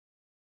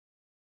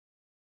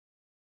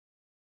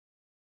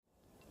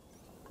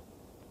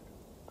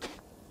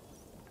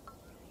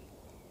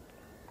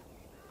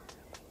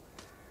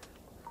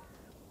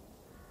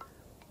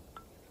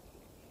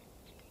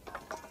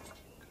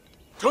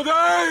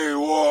Today,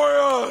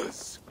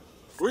 warriors,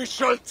 we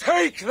shall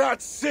take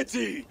that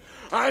city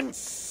and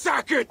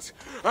sack it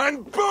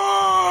and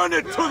burn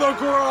it to the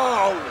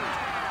ground.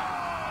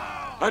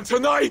 And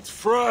tonight,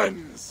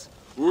 friends,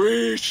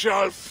 we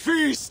shall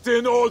feast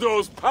in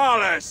Odo's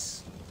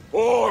palace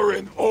or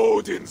in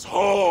Odin's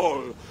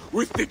hall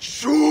with the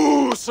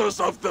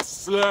choosers of the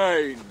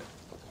slain.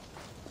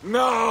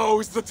 Now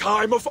is the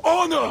time of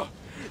honor,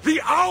 the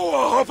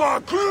hour of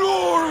our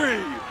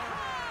glory!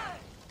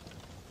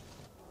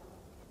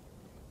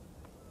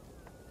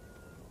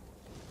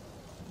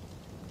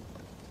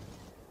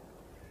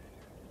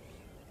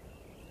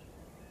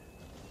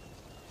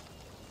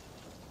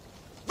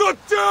 The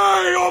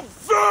day of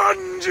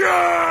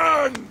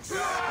vengeance!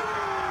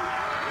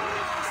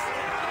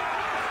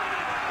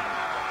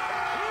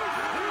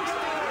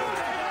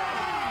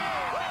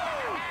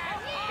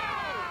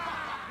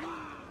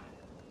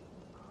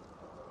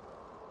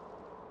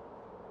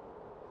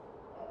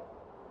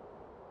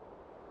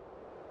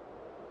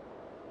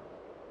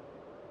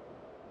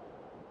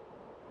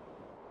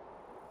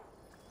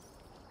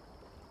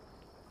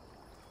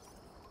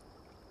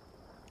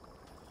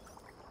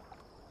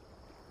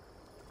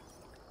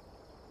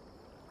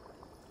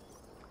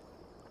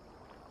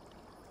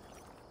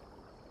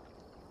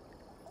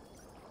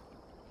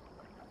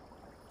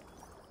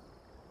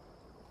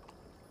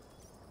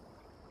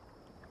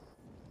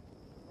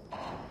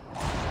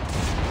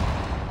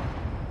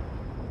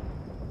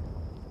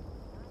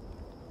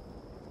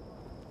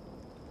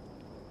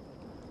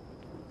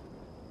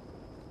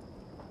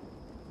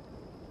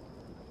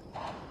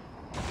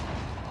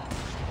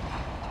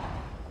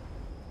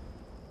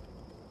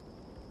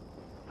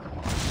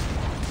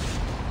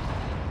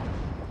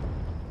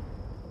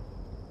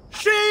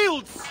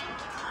 Shields!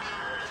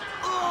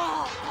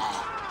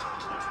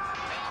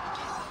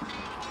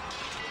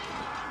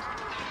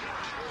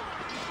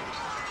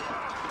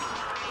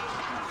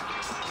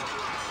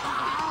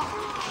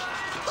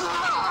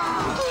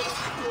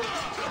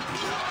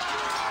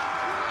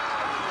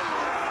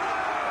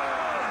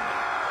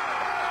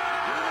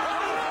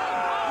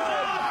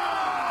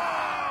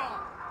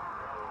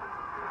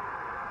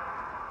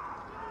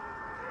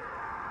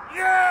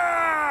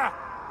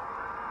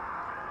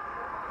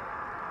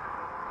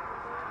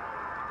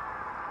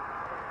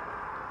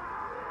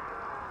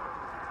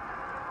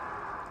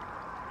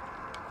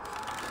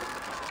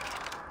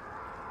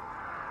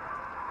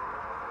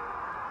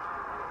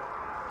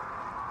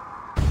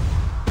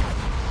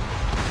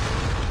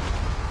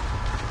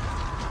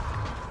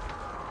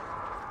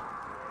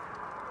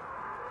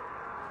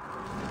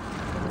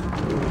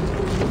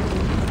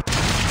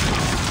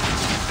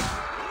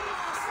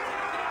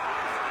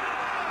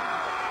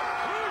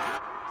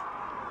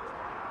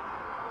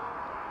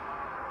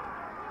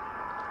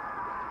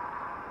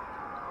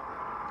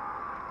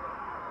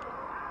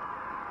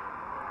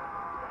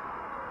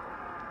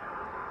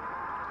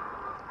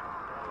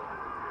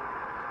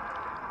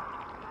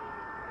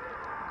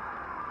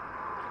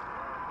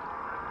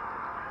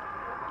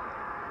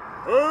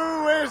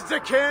 Who is the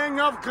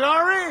King of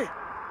Glory?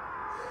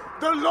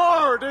 The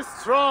Lord is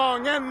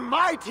strong and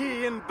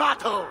mighty in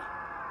battle.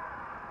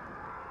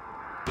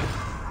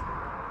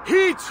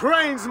 He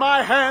trains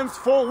my hands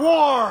for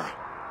war,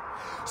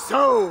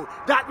 so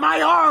that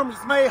my arms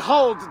may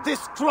hold this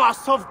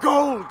cross of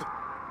gold.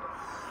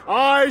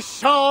 I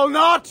shall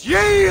not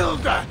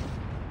yield!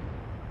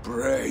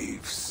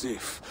 Brave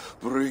Sif,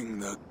 bring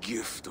the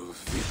gift of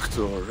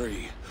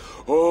victory.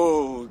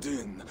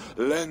 Odin,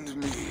 lend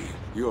me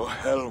your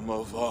helm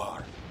of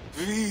Ar.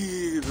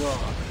 Vidar,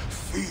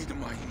 feed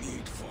my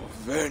need for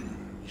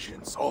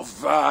vengeance. Of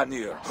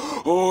Vanir,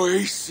 O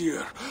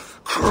Aesir,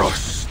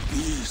 crush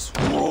these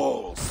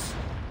walls.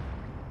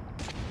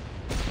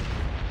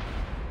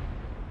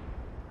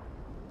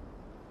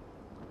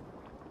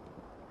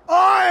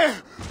 I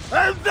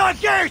am the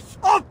gate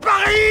of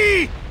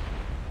Paris!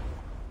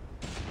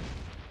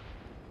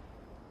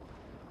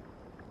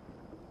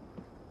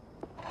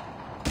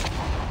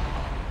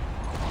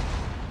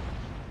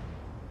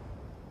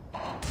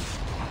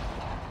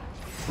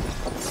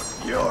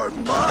 You're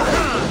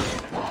mine!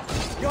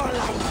 You're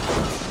like...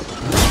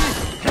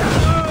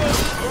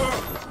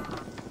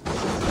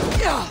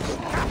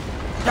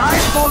 Die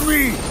for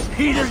me,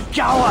 heathen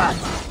coward!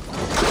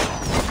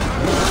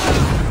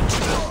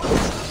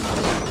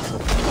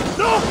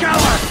 No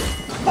coward!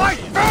 Fight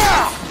fair!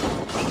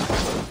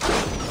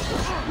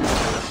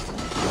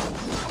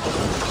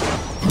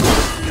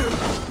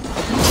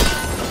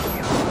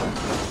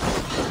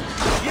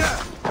 Yeah!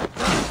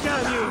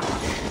 Damn you!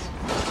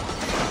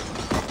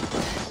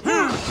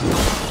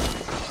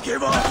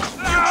 Give up,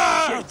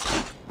 you shit!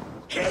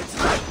 Heads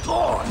like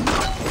corn!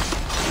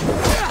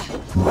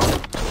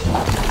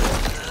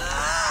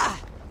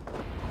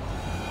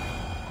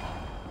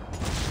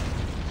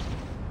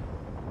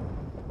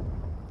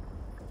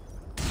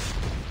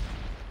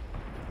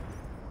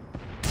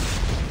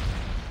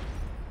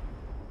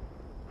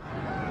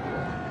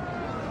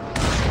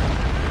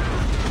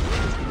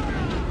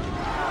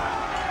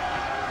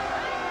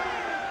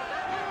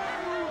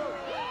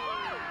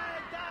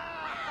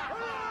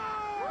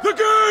 The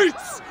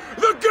gates!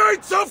 The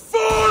gates have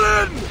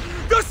fallen!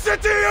 The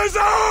city is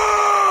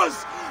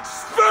ours!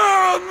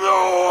 Spare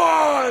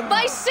no one!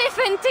 By Sif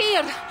and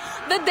Tyr,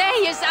 the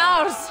day is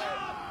ours!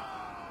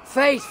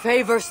 Fate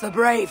favors the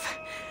brave.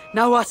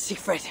 Now what,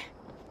 Siegfried?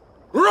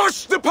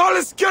 Rush the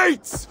palace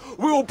gates!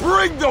 We will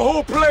bring the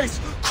whole place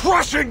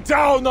crashing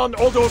down on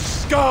Odo's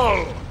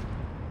skull!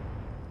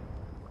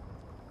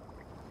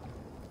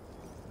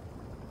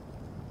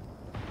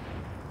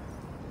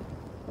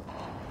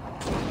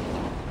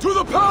 To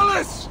the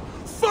palace!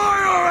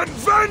 Fire and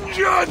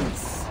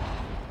vengeance!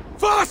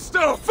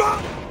 Faster!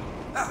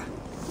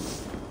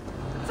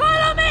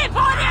 Follow me,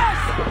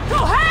 warriors! To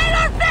hail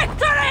our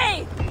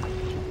victory!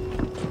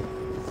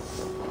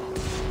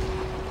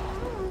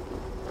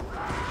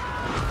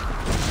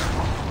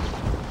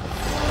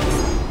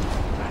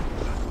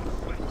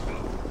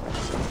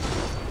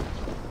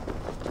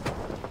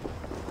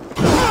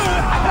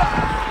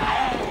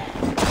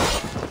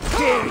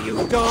 Dare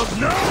you, dog!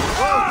 No!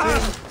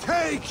 I'll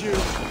take you!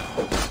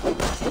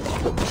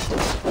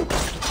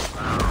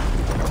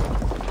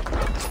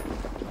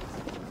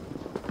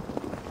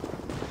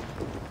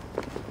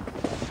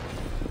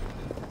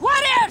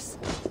 Warriors!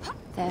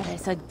 There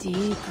is a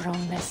deep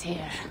wrongness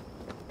here.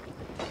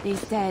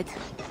 These dead,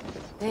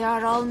 they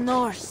are all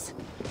Norse.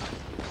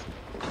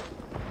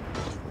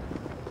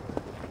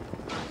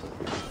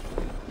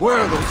 Where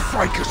are those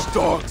Frankish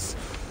dogs?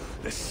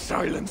 The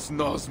silence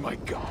gnaws my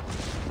gut.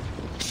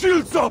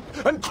 Shields up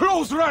and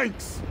close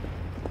ranks!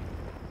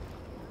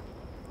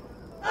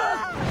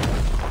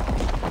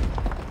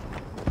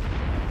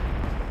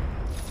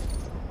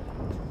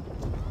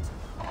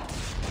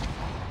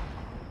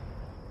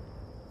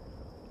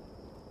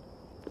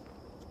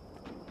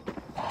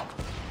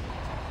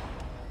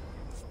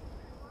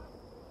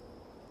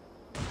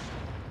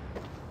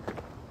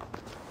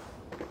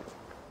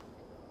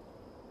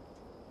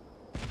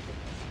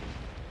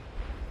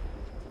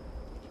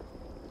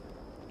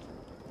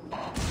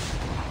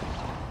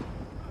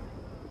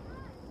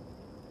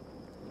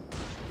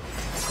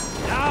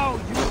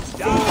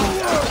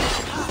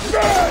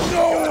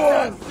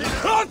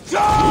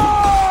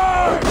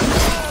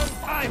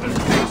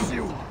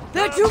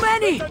 There are too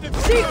many!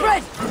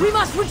 Siegfried! We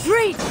must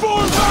retreat!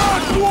 Fall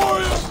back,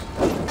 warriors!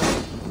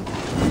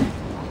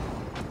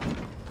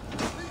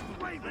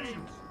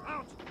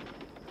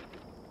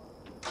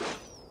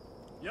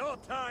 Your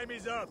time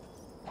is up.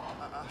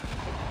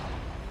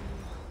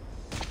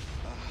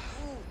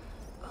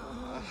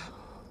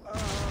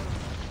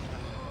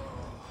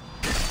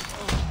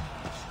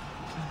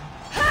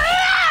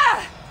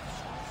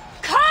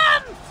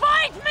 Come,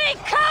 fight me,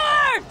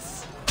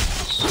 cowards!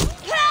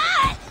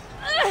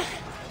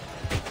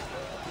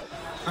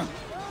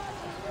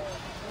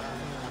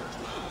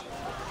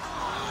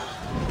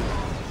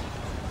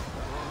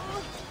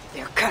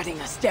 They're cutting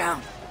us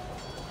down.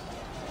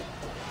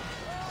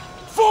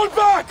 Fall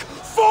back!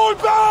 Fall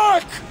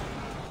back!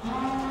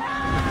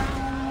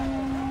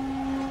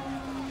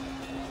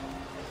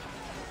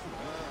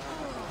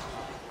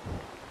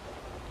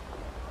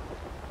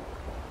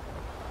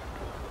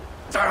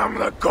 Damn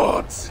the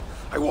gods!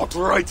 I walked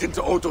right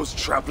into Odo's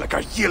trap like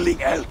a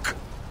yelling elk.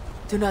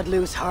 Do not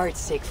lose heart,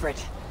 Siegfried.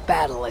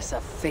 Battle is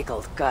a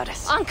fickle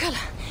goddess. Uncle,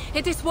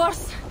 it is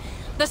worse.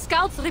 The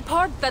scouts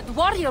report that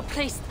warrior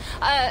priest,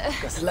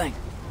 Gosling.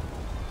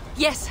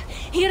 yes,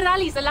 he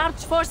rallies a large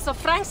force of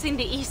Franks in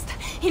the east,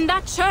 in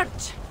that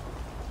church.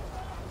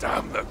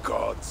 Damn the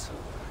gods.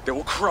 They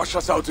will crush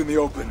us out in the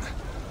open.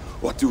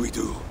 What do we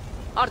do?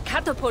 Our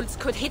catapults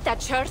could hit that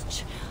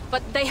church,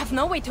 but they have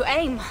no way to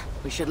aim.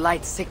 We should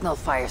light signal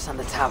fires on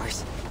the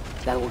towers.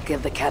 That will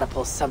give the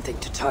catapults something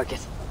to target.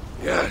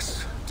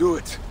 Yes, do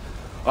it.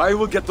 I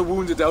will get the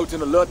wounded out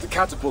and alert the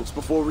catapults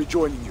before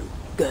rejoining you.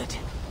 Good.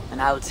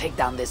 And I will take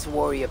down this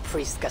warrior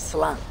priest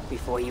Gaslan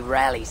before he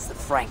rallies the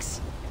Franks.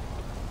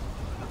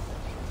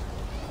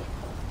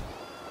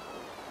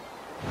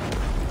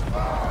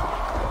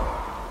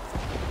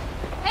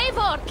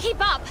 Eivor, keep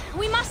up!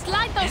 We must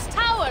light those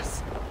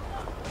towers!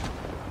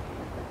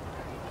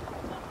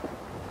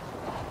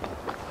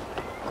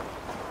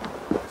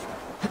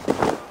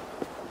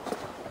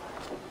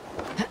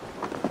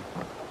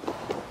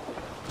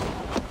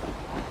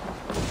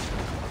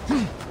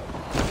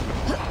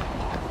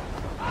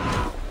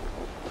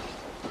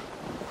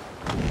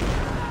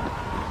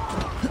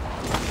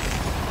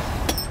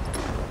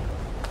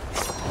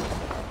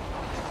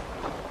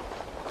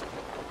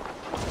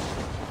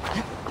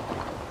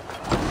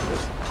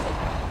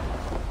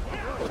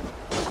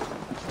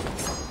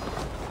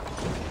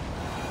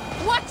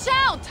 Watch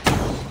out!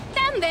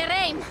 Damn their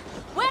aim!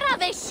 Where are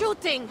they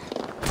shooting?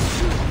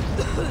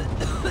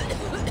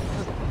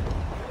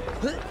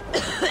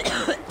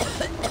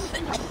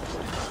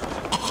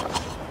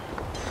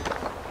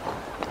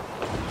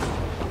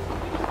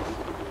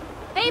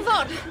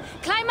 Eivor,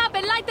 climb up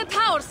and light the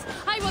towers.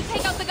 I will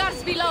take out the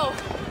guards below.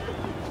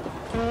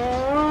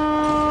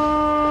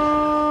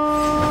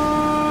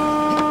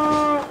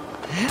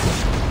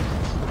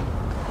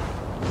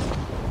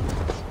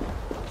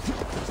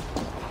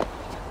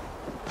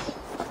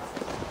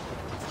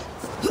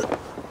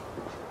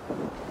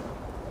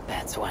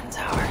 That's one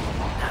tower.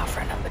 Now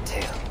for number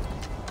 2.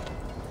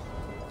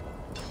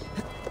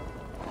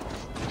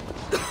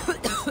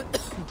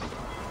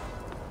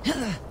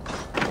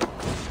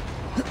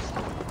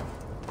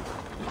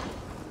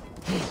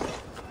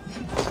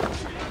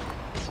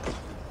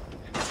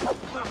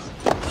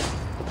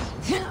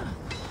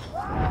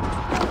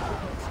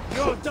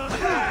 You're done.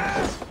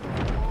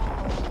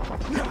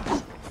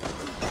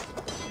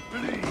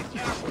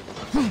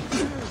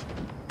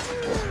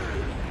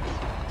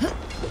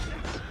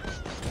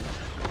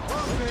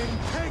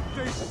 Take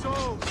this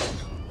soul.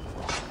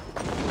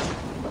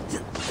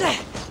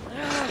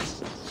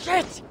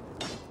 Shit!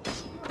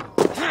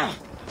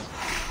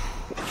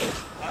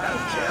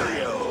 I'll kill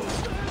you.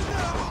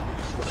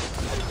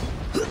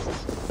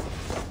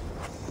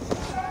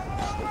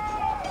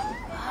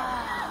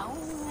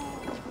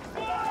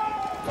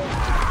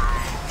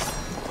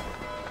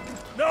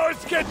 No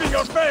escaping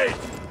your fate!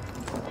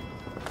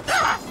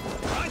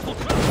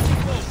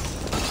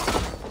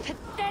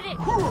 Pathetic!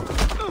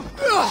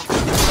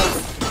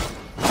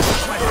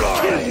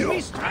 Kill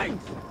you!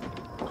 Strength!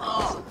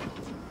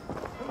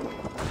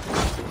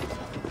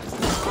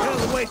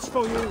 Hell waits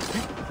for you!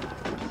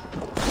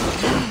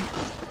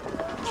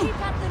 Keep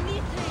up the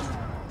meeting!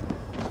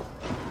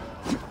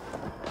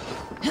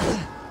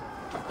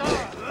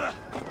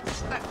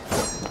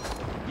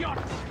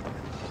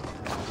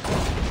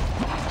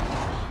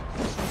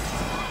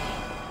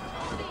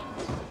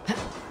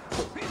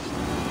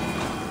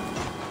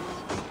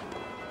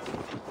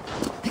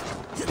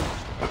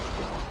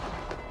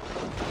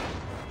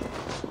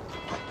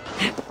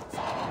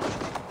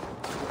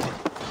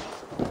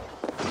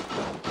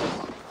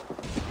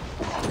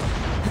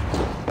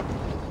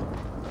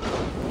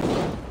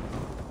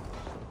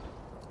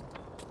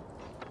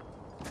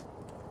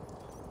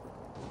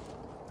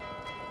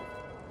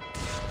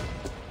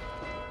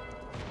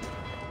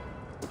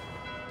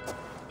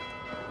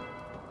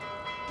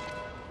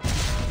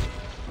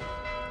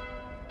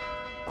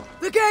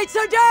 The gates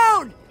are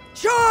down!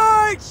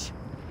 Charge!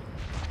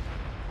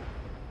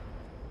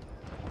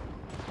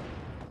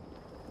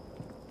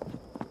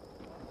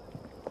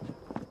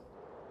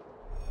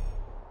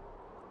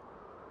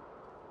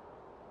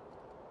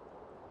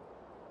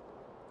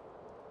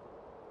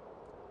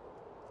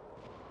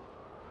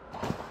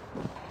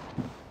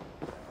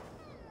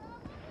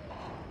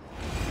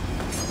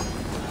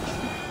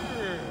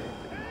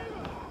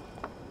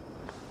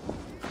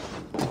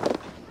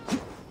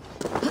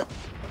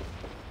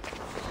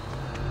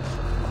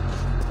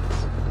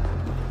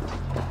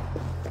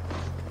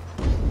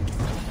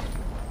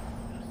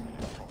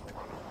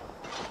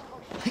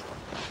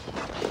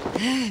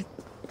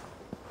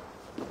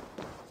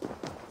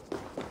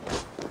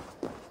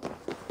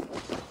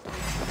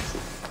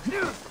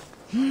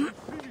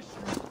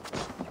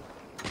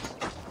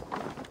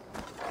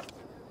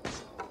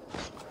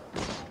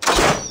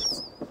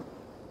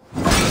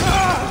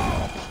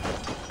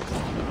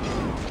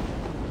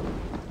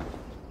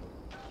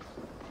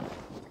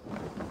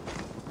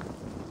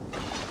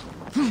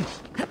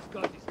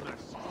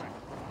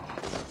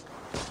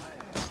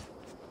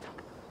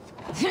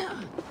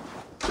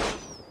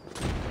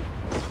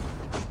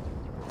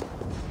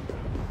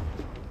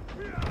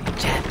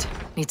 Jammed.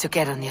 Need to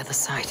get on the other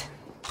side.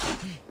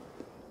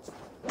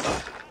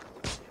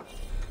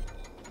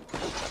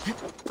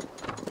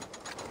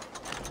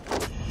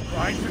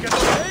 Trying to get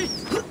away?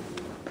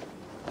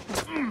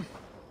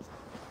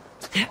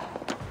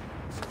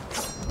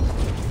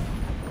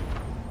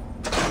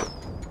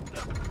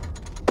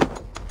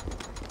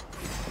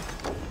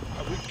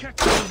 I will catch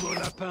you, mon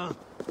lapin.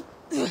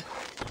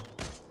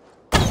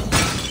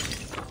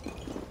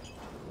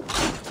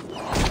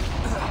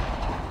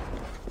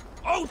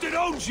 Out it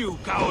owns you,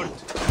 coward!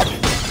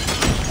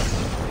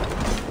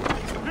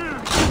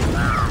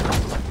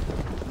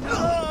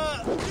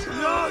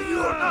 No,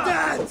 you're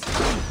dead!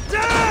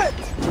 Dead!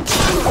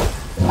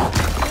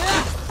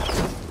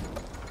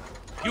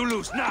 You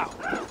lose now.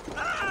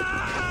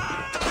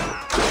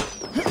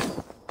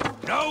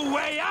 No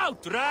way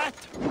out, rat!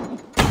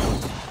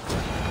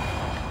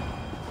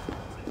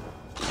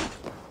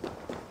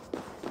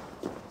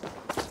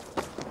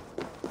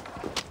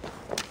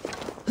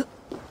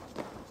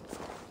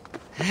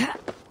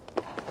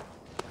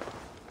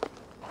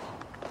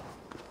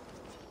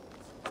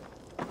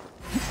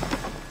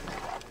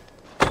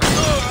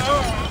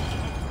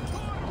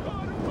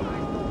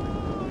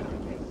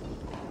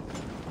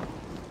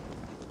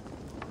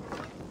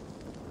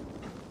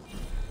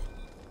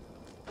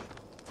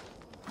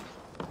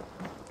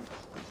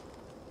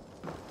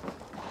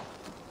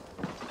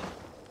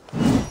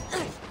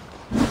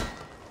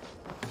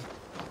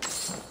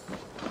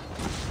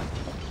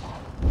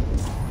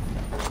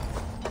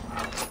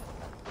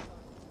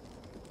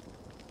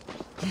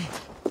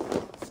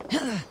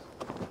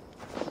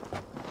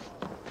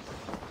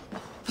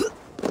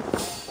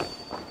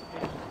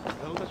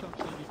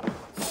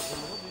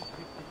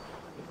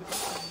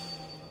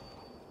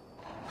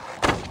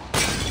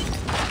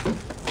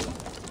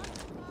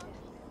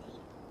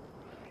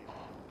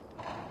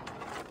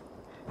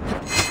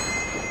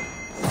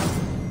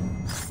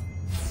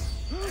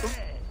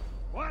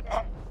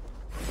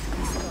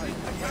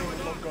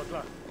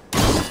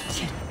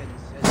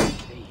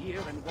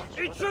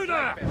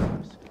 Intruder!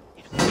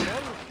 If the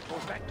bell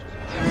goes back to the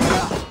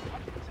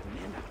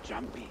men are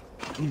jumpy.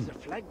 If the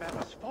flag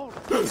bearers fall,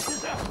 this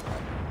is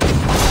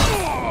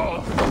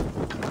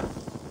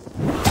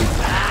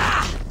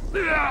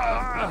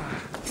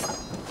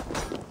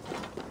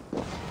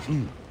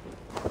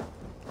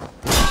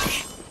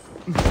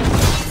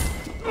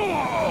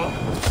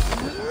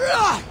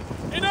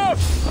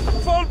Enough!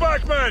 Fall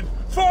back, men!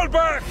 Fall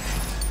back!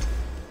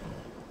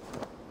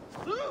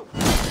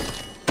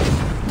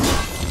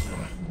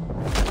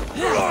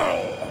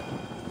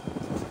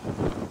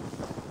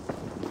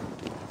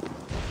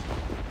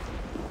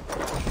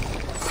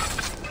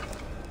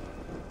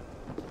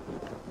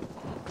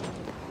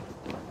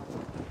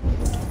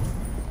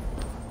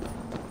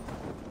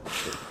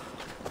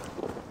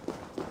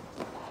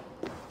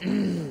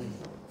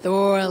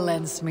 Thor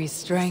lends me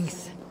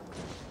strength.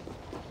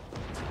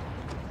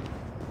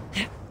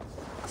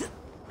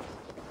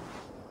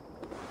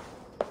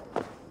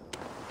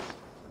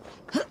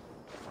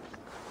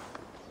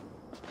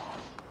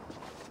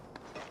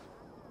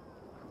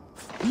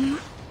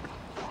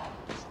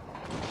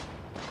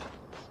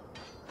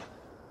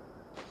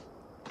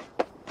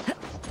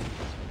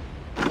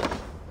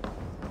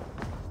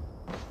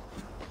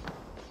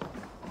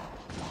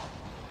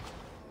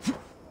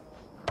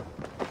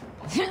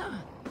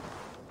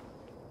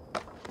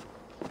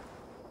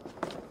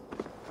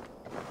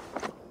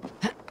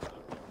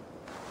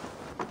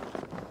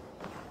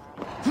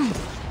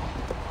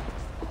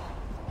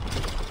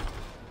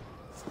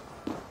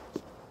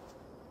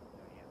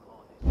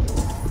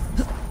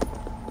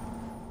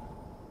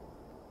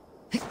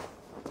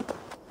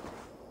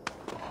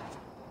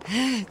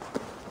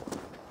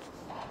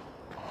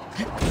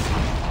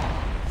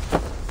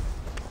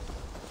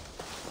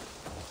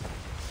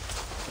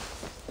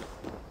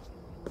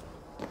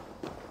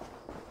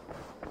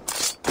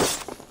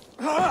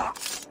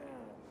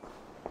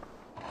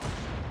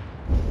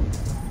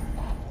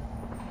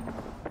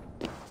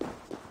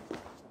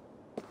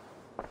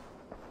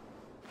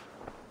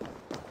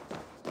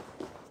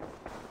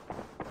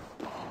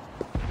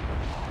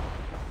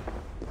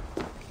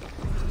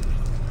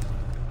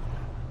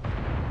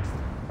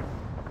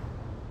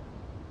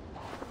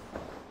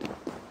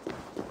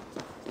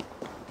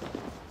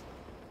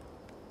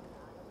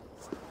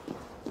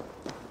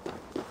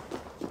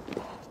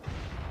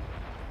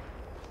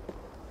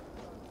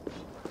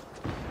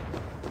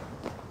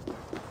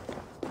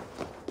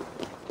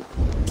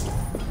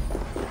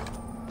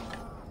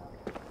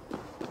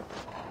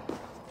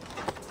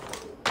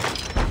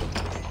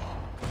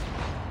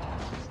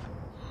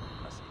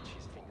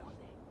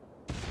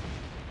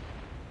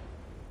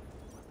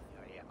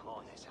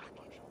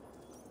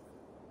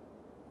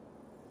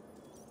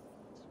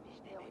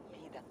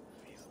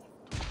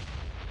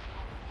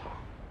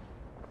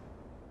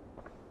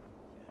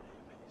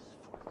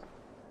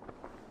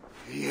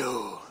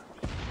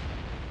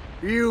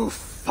 You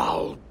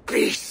foul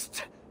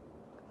beast!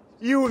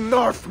 You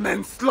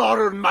Northmen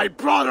slaughtered my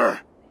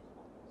brother!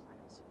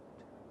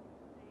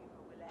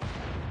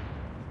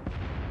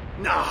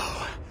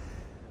 Now,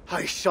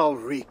 I shall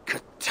wreak a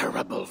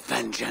terrible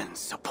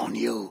vengeance upon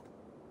you.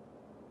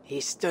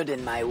 He stood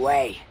in my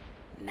way.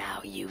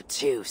 Now you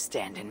too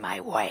stand in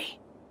my way.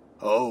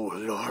 O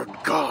Lord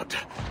God,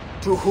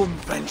 to whom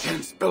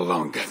vengeance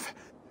belongeth,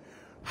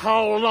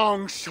 how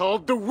long shall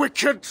the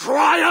wicked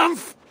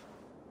triumph?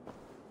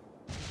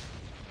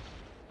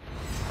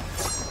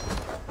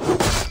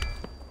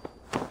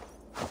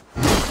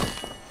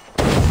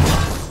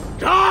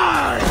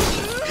 Die,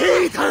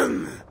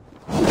 heathen!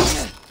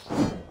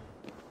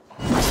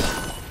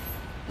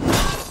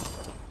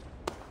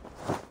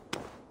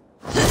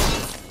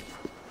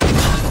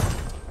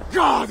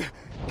 God,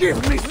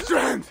 give me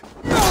strength!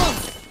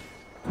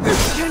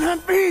 This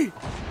cannot be!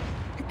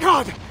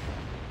 God,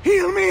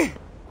 heal me!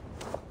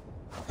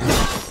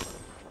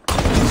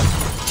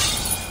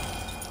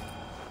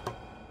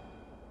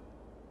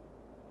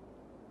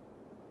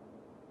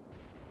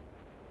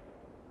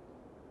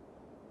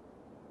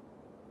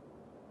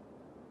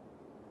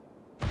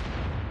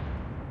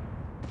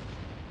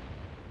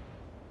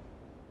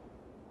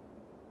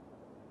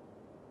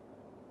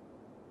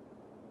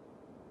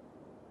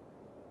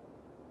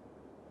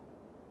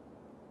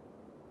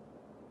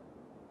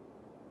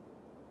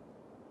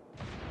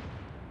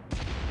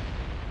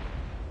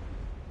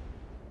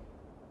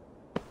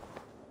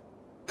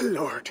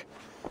 Lord,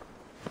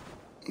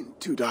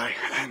 into thy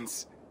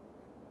hands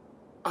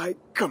I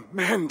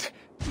commend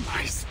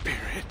my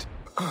spirit.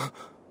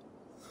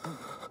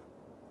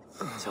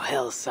 To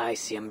Hell's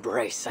icy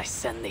embrace I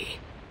send thee,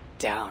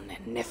 down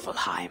in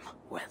Niflheim,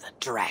 where the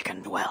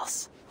dragon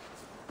dwells.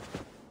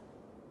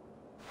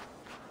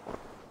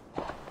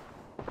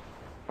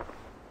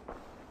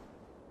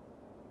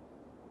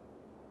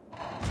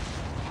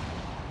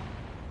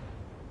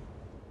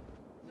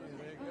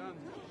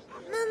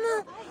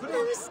 Mama,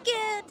 I'm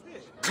scared.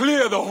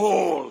 Clear the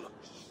hall!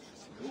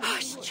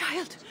 Hush,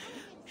 child.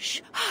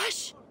 Shh,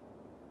 hush.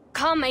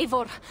 Come,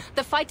 Eivor.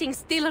 The fighting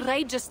still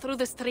rages through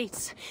the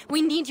streets.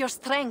 We need your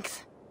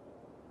strength.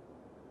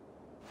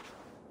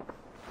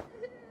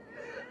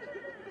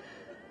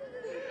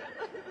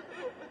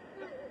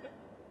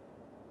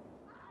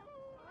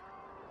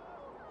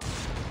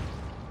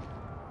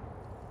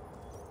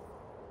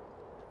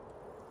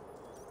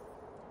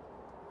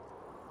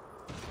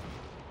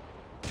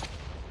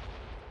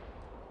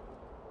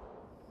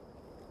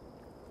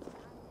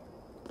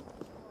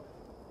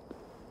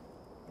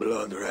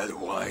 Blood red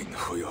wine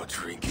for your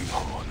drinking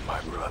horn,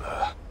 my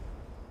brother.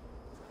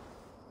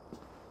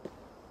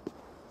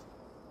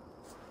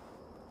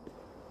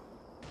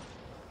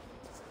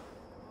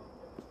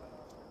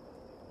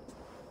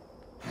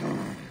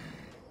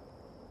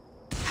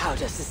 How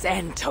does this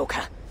end,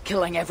 Toka?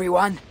 Killing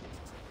everyone?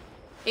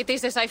 It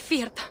is as I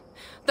feared.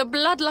 The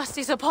bloodlust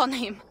is upon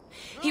him.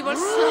 He will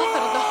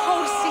slaughter the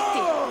whole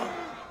city.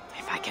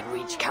 If I can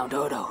reach Count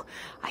Odo,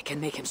 I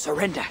can make him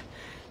surrender.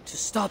 To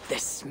stop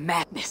this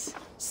madness.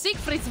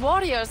 Siegfried's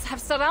warriors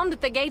have surrounded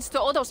the gates to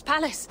Odo's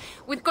palace.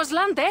 With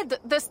Gozlan dead,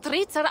 the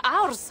streets are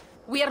ours.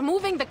 We are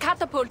moving the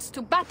catapults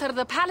to batter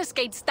the palace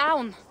gates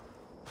down.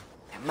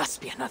 There must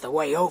be another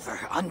way over,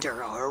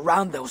 under, or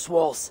around those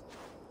walls.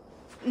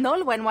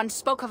 Nolwenn once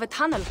spoke of a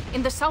tunnel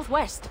in the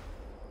southwest.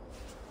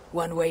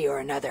 One way or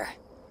another,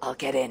 I'll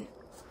get in.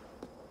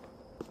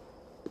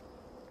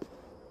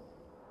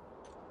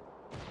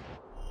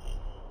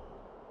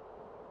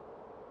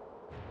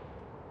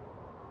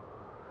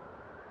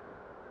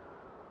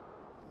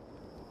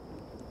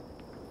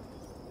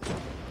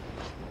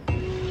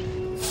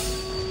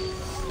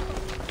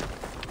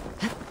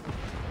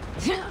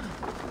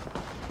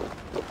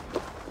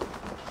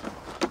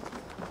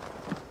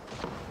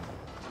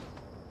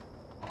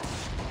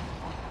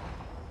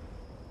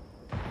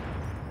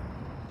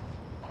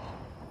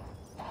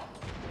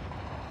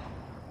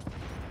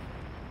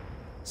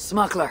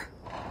 Smuggler,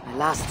 I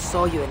last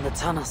saw you in the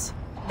tunnels.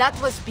 That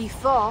was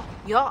before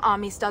your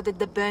army started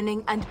the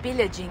burning and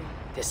pillaging.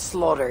 This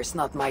slaughter is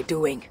not my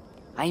doing.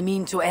 I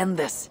mean to end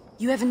this.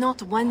 You have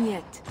not won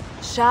yet.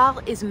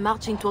 Charles is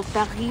marching toward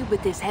Paris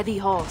with his heavy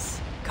horse.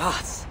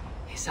 Gods,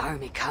 his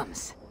army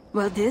comes.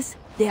 Well,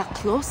 they are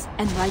close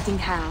and riding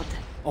hard.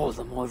 All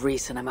the more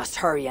reason I must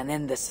hurry and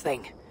end this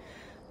thing.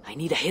 I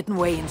need a hidden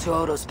way into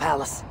Odo's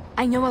palace.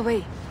 I know a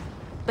way,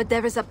 but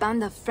there is a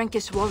band of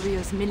Frankish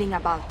warriors milling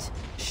about.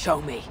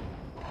 Show me.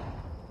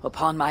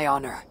 Upon my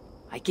honor,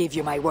 I give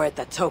you my word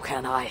that Toka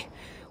and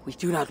we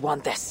do not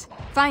want this.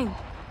 Fine.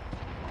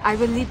 I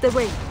will lead the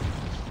way.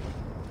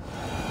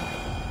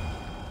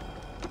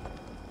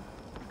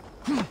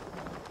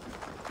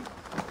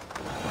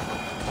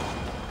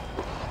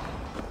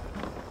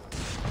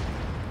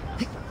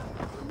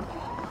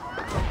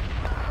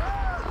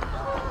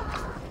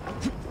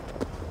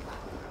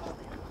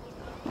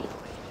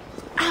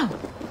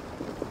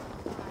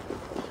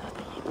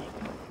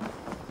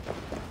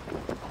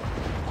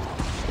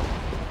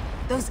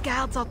 Those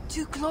guards are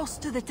too close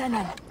to the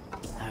tunnel.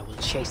 I will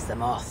chase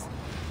them off.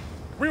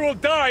 We will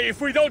die if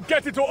we don't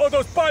get into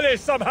Odo's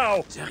palace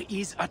somehow! There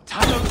is a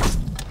tunnel.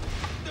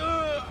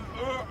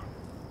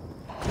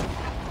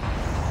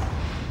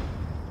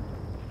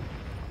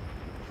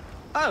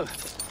 Oh.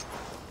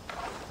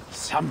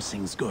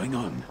 Something's going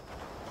on.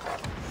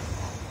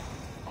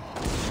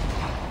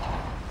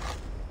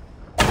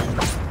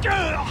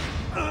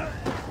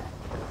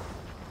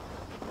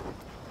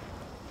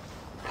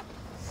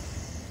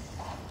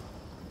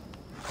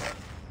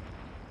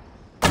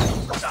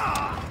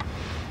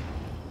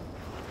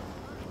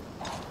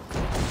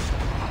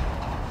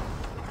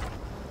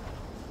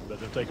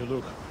 Better take a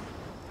look.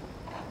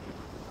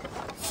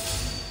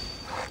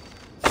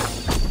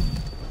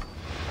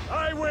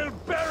 I will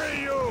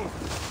bury you!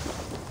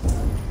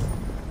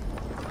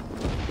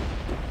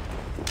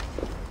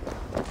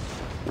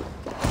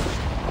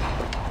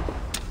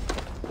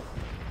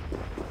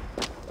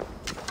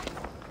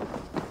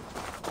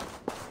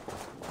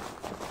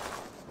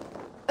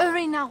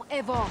 Hurry now,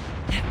 Eivor.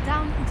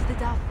 Down into the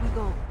dark we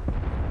go.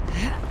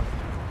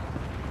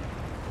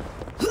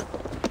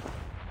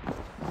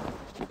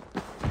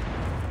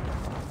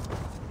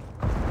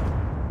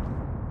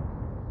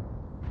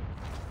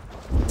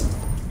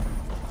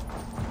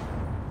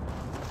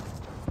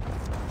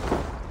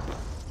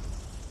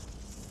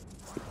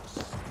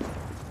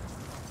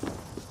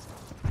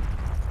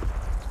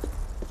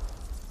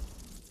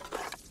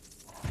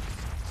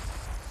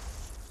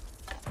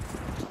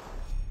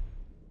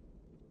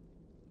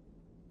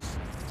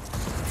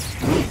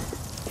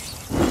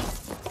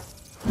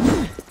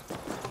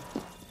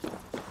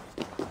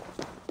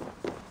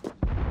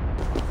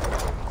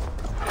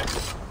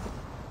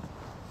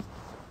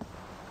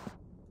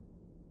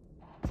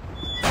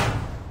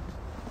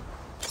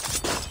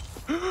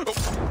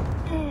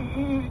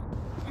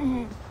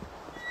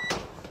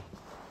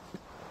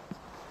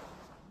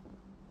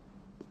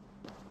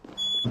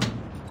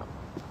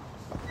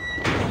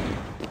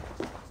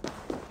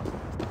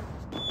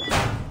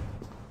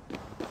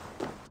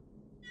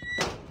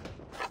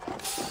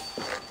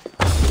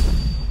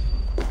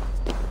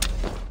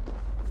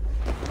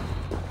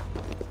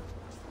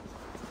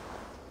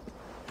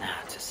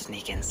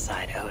 Sneak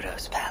inside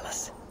Odo's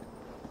palace.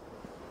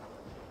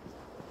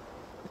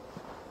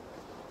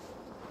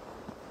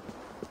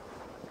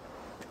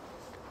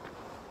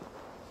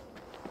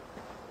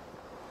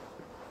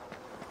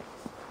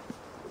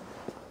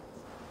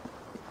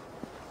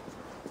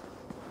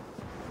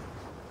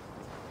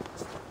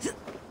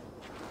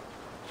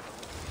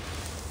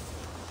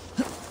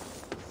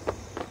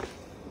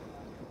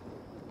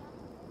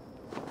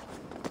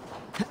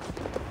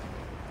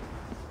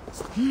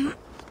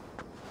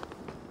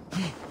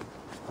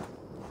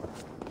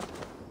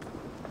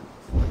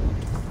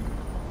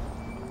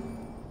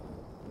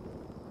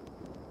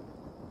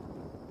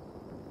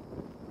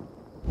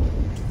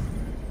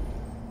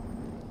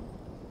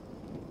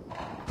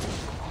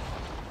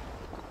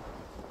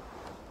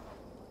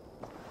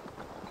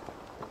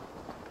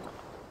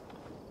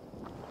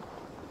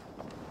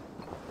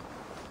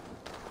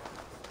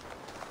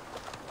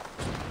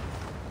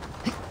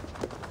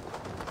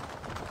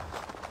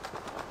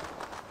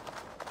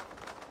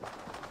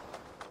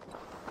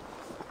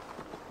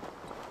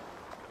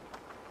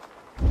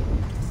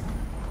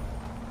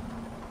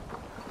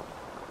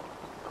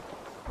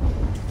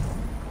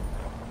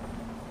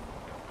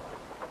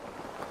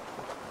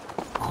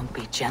 Won't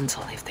be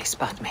gentle if they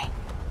spot me.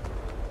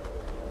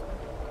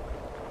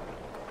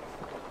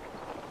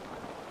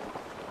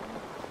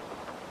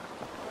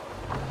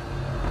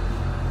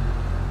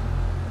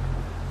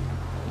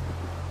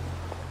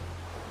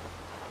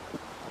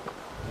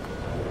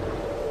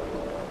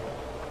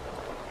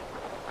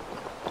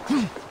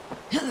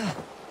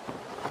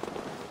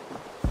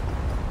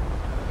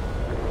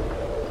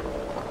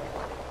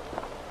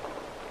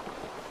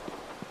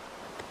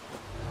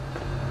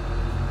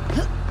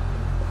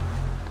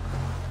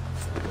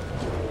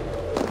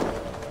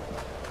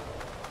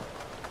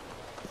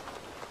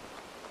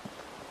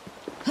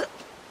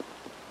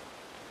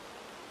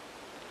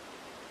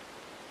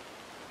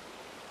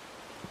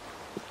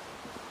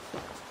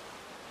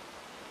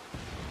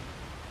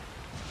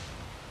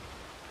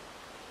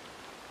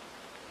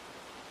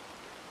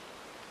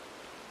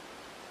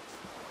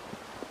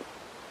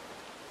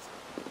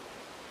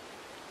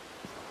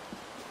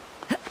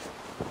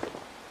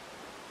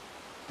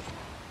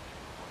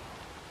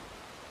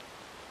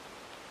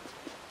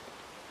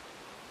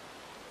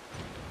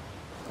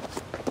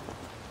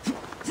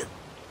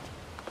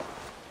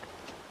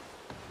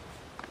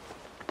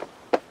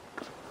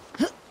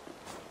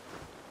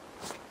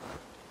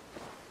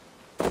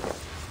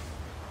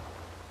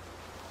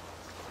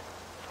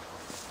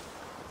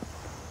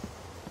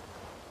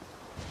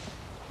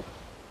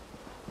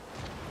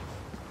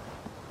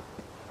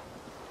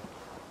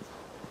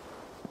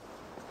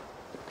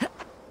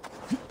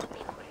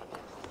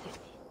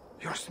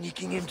 You're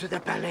sneaking into the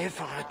palais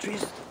for a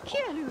tryst?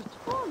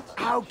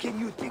 How can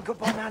you think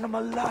upon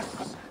animal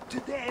lusts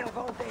today of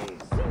all days?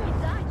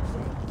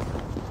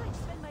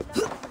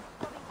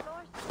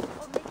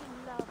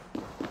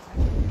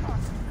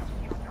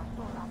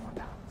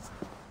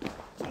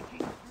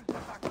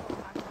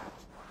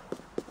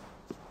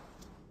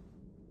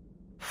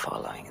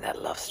 Following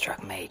that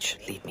love-struck mage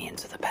should lead me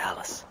into the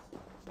palace.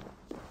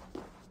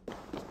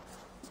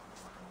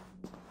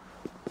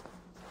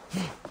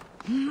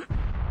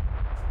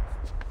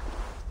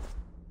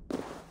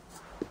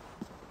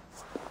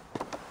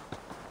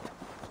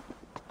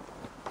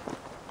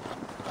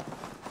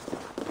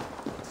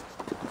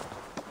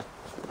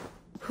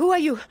 Who are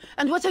you?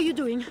 And what are you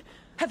doing?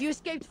 Have you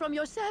escaped from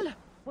your cell?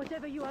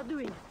 Whatever you are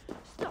doing,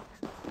 stop.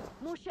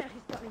 Mon cher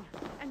is coming,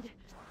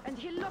 and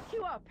he'll lock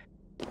you up.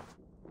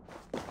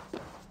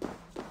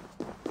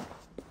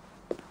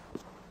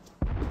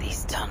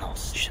 These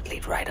tunnels should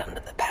lead right under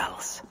the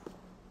palace.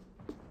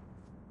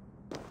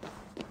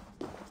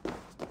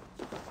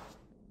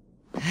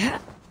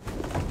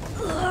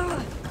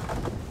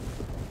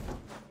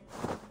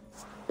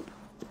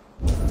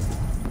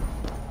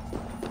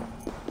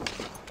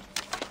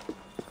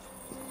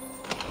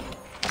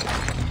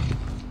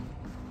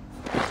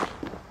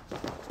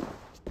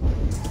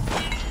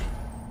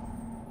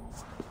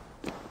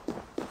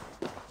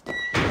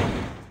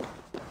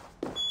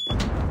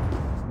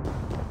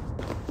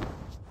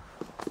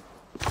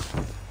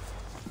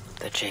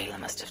 The jailer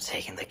must have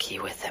taken the key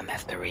with him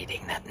after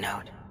reading that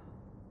note.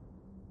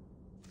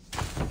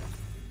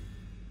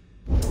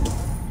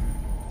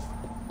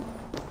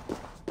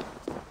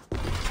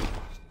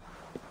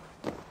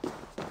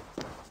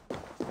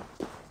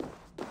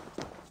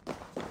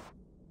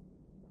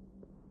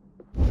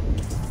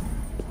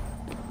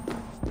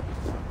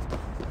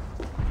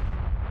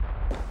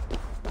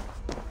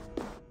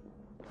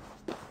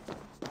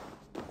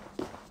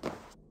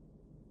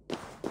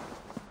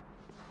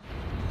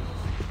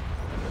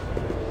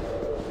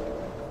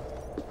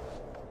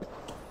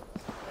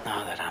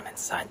 Now that I'm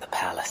inside the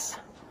palace,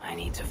 I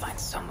need to find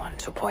someone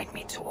to point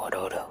me toward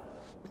Odo.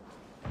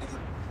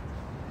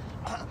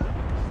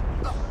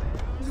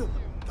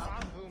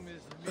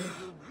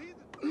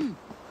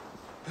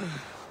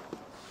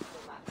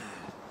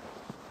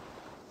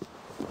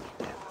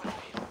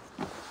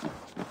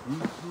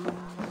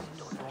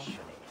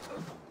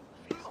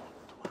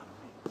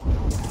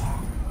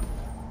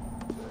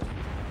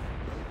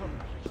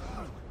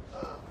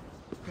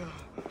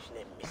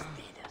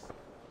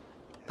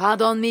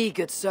 Pardon me,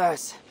 good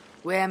sirs.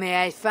 Where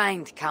may I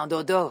find Count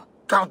Odo?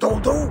 Count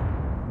Odo?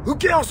 Who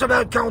cares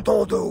about Count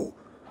Odo?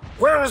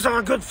 Where is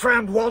our good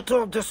friend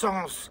Walter de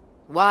Sens?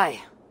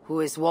 Why?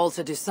 Who is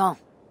Walter Toussaint?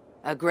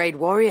 A great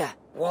warrior?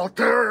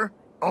 Walter?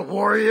 A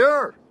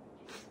warrior?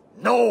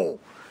 No,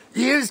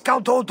 he is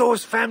Count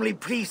Odo's family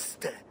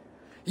priest.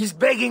 He's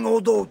begging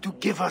Odo to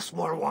give us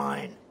more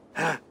wine.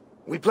 Huh?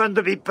 We plan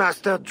to be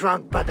past her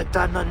drunk by the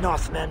time the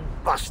Northmen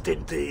bust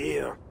into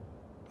here.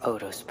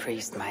 Odo's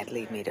priest might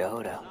lead me to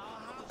Odo,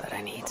 but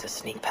I need to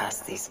sneak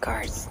past these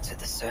guards to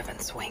the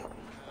servants' wing.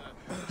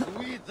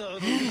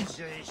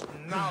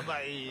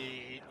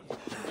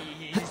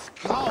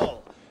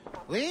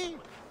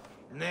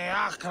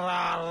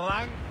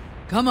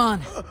 Come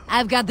on,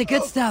 I've got the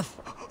good stuff.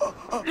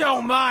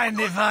 Don't mind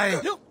if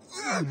I...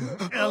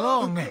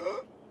 along.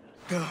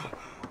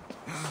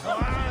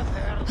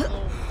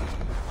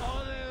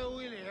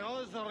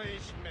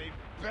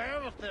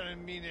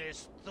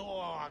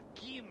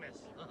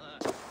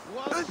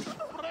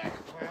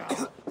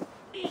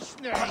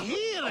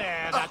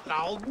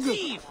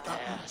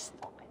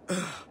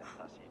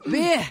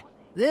 Beer,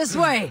 this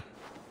way.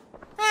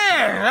 Hey,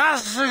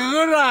 that's a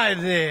good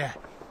idea.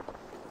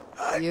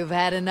 You've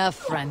had enough,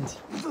 friend.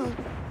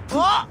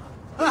 What?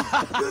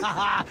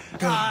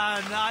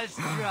 Nice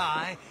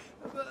try.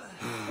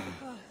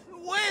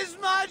 Where's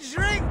my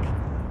drink?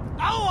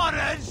 I want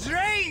a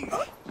drink!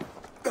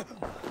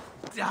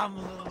 Damn.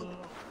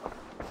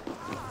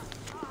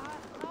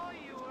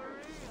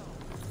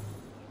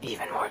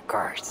 Even more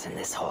guards in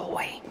this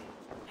hallway.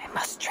 I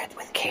must tread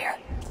with care.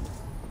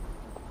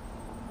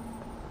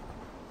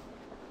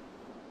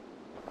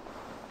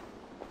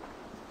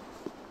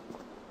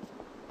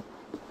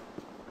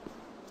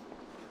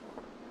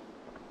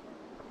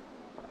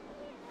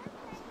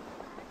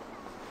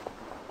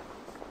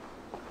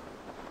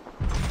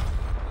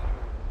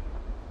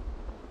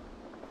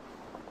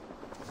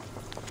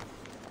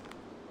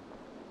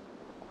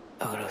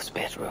 Odo's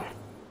bedroom.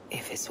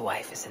 If his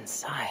wife is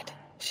inside,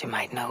 she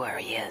might know where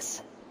he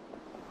is.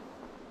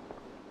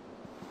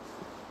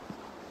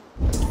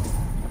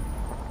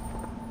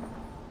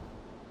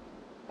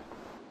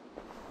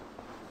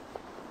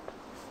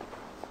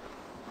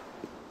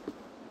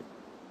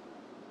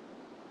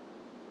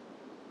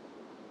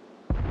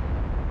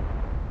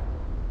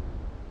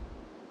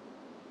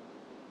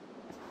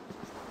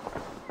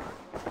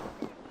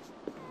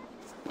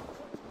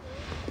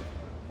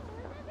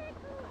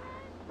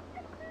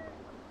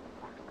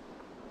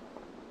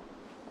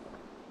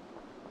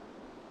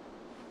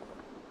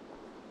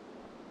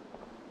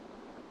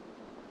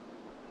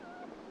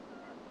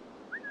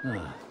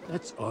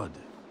 That's odd.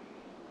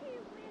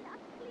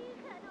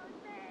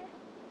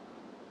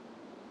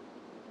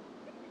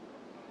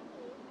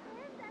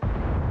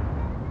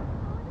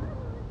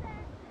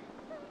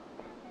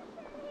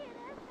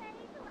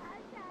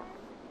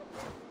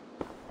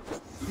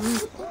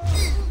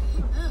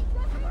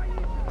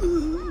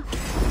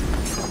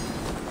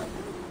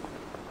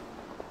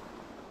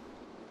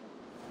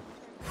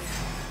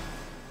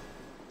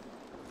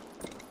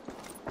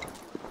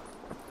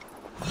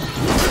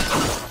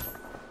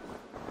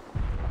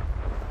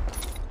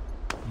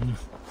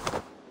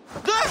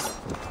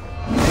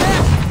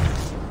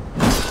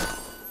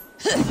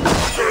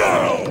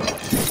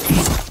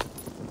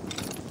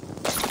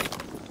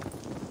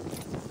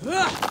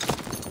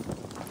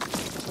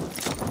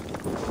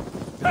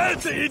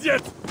 Help the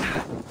idiot!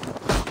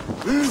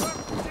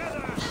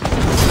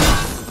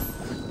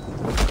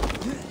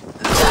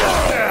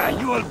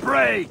 You will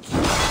break!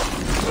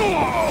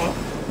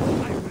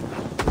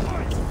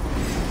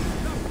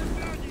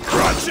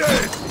 Crush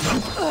it!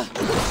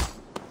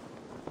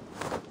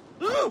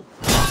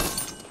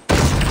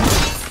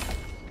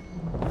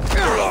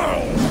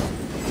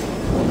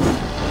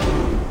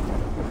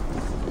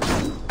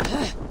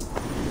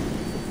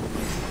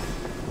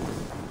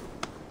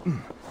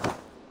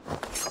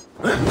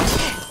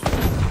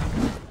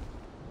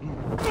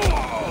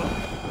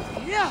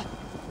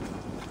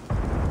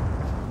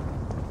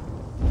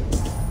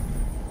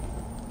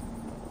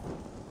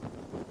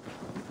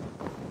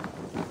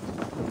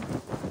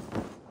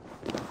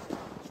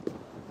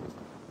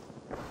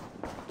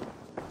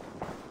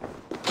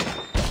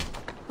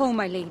 Oh,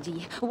 my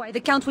lady, why the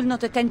Count will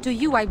not attend to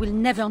you, I will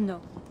never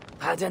know.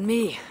 Pardon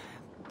me,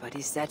 but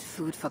is that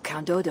food for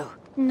Count Odo?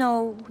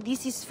 No,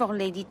 this is for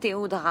Lady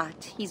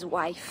Theodorat, his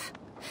wife.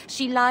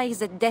 She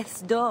lies at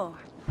death's door.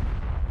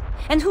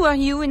 And who are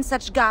you in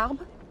such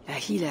garb? A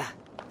healer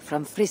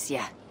from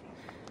Frisia.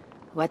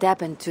 What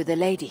happened to the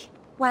lady?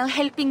 While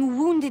helping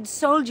wounded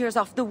soldiers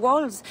off the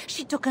walls,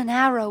 she took an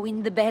arrow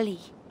in the belly.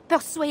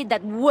 Persuade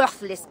that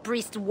worthless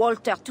priest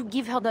Walter to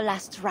give her the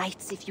last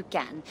rites if you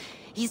can.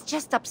 He's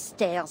just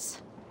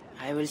upstairs.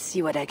 I will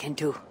see what I can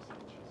do.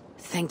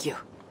 Thank you.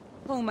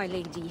 Oh, my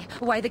lady,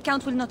 why the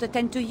Count will not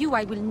attend to you,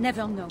 I will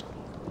never know.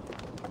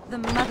 The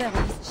mother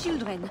of his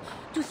children,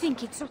 to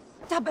think it's so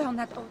stubborn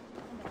at all.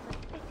 And that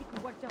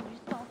pathetic Walter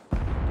Justin.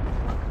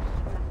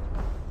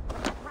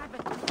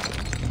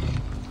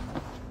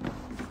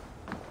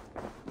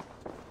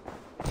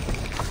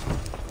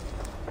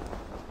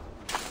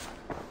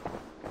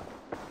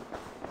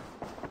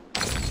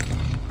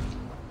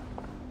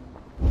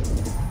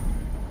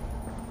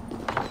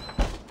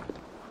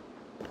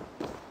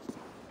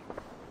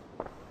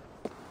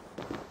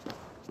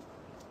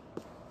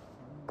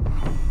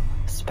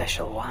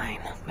 Special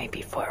wine,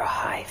 maybe for a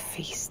high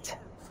feast.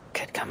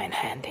 could come in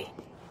handy.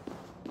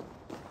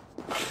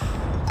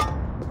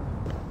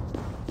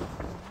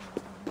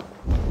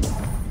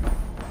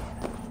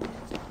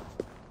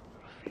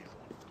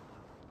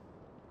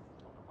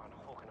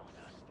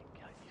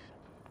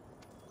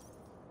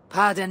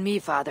 Pardon me,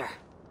 father.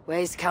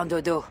 Where's Count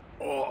Odo?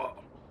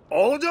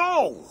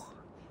 Odo!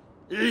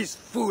 His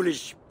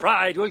foolish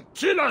pride will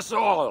kill us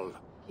all!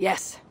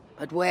 Yes,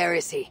 but where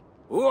is he?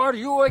 Who are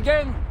you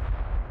again?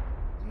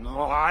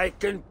 No, I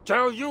can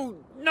tell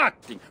you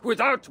nothing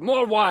without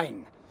more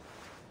wine.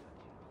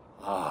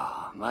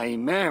 My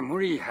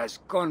memory has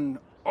gone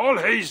all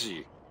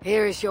hazy.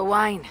 Here is your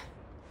wine.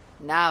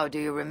 Now, do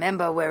you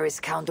remember where is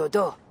Count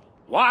Odo?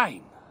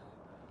 Wine?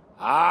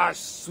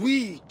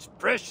 Sweet,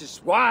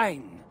 precious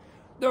wine.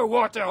 The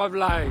water of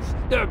life,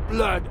 the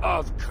blood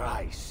of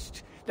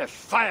Christ, the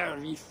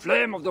fiery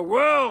flame of the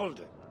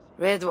world.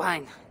 Red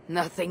wine,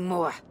 nothing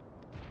more.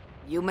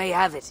 You may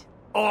have it.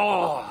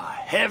 Oh,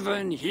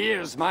 heaven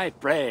hears my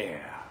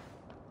prayer.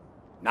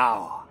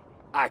 Now,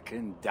 I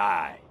can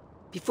die.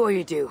 Before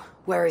you do,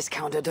 where is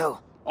Count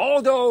Odo?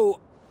 Although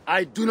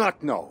I do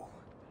not know.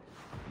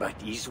 But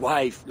his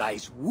wife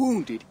lies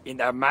wounded in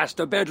their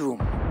master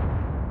bedroom.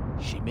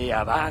 She may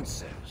have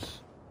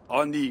answers.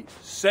 On the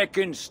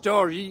second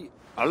story,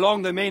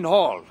 along the main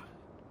hall.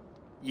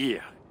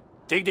 Here,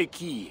 take the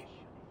key.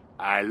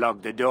 I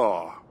lock the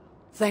door.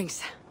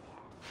 Thanks.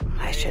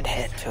 I should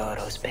head to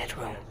Odo's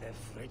bedroom.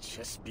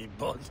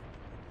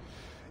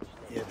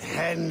 Je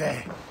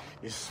hände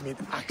is met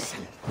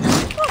axel.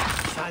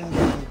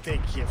 Sanden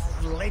dik je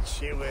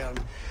fletje weer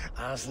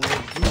als een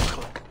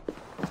duikel.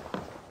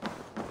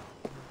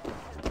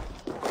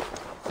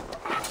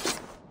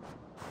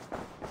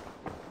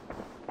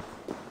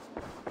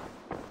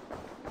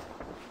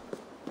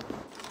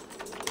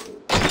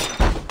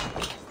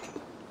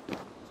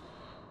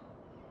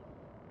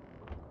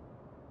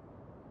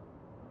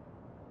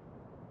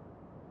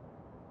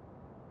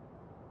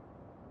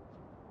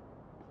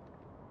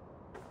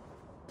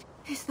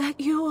 Is that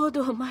you,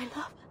 Odo, my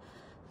love?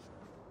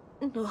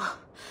 No.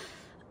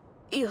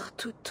 You're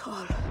too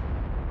tall.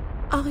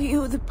 Are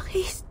you the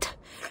priest?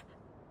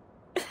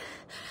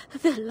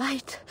 The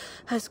light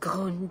has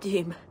grown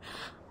dim.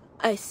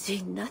 I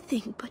see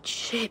nothing but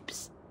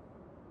shapes.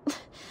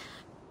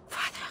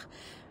 Father,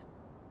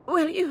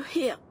 will you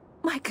hear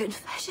my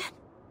confession?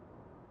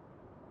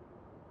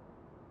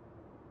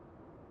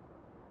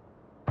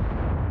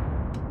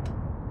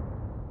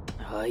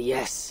 Oh,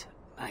 yes.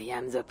 I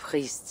am the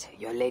priest,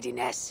 your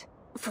ladiness.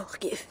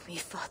 Forgive me,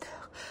 Father,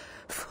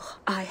 for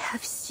I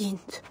have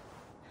sinned.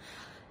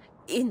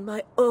 In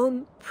my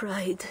own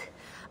pride,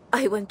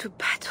 I went to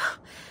battle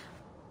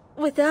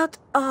without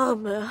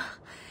armor,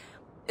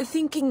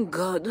 thinking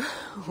God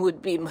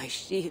would be my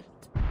shield.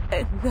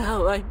 And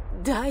now I'm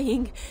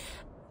dying,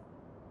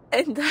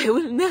 and I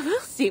will never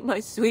see my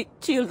sweet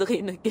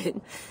children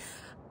again.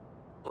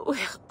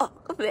 Where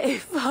are they,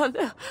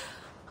 Father?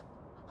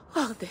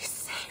 Are they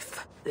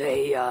safe?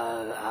 They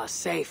are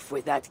safe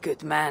with that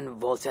good man,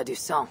 Walter du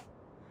Sang.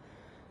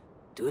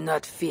 Do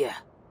not fear.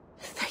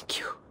 Thank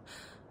you.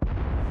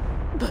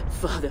 But,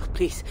 Father,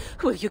 please,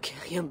 will you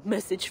carry a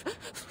message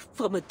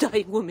from a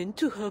dying woman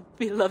to her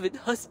beloved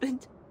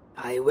husband?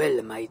 I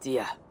will, my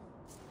dear.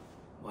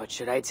 What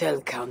should I tell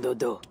Count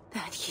Odo?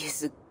 That he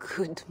is a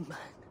good man.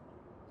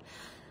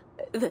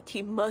 That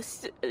he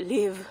must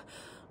live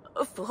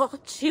for our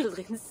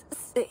children's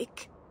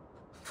sake.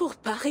 For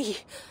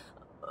Paris.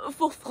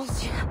 For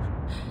Francia.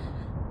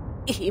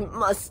 He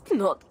must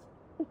not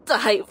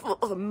die for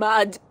a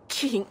mad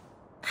king.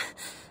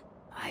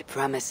 I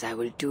promise I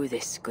will do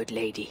this, good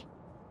lady.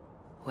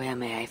 Where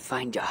may I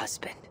find your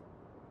husband?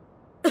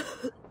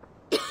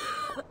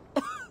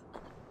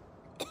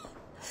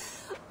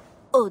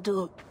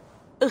 Odo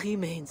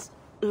remains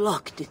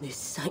locked in his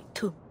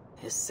sanctum.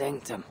 His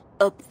sanctum?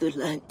 Up the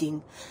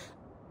landing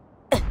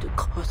and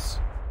across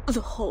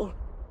the hall.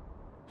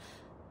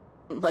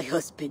 My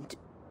husband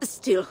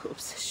still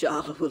hopes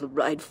Charles will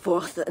ride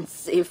forth and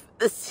save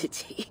the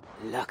city.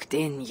 Locked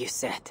in, you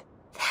said?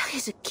 There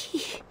is a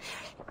key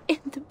in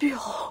the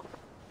bureau.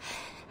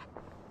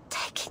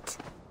 Take it.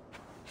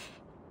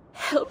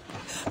 Help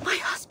my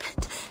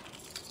husband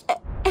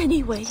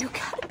any way you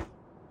can.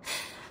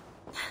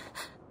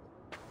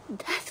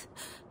 Death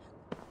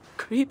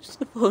creeps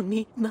upon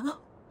me now,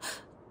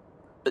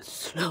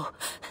 slow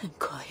and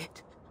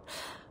quiet,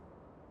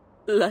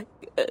 like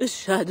a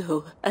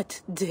shadow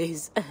at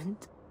day's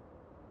end.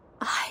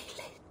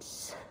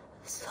 Eyelids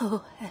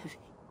so heavy.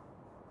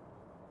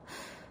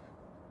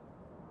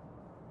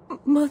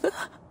 Mother,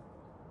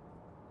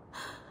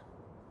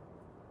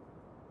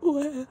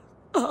 where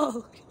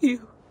are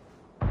you?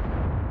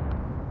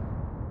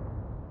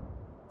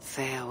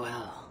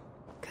 Farewell,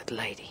 good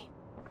lady.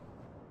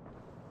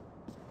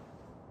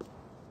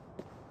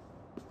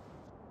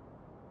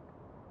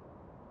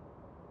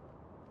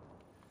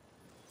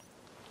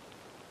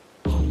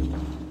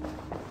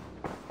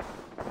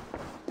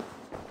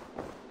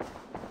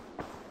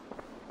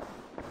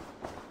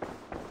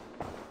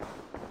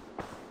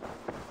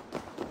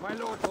 My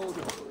lord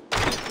Odo.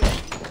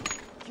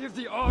 Give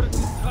the order to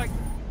strike.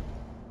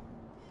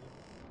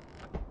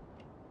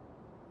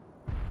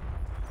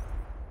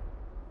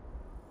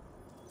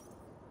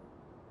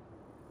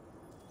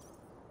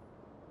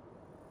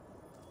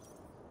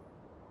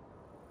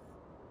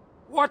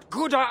 What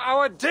good are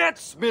our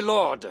deaths, my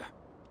lord?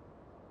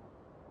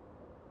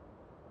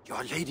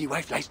 Your lady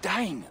wife lies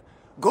dying.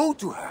 Go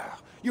to her.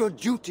 Your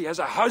duty as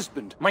a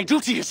husband. My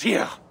duty is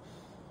here.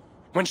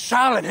 When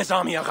Charles and his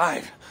army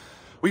arrive,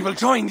 we will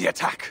join the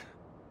attack.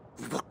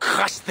 We will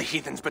crush the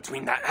heathens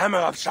between the hammer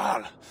of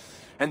Charles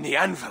and the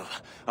anvil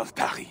of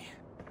Paris.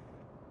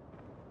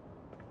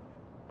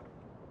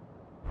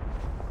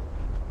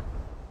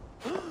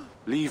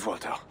 Leave,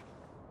 Walter.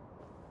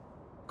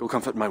 Go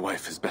comfort my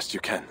wife as best you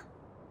can.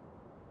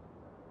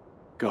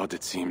 God,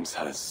 it seems,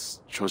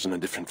 has chosen a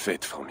different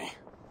fate for me.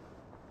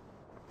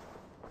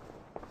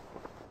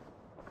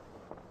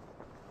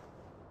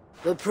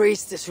 The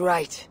priest is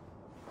right.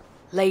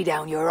 Lay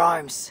down your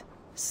arms.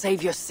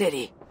 Save your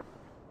city.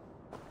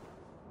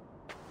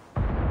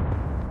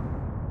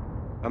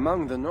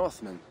 Among the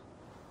Northmen,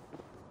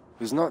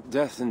 is not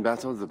death in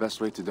battle the best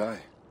way to die?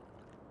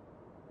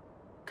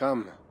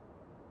 Come,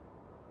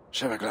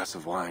 share a glass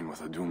of wine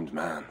with a doomed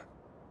man.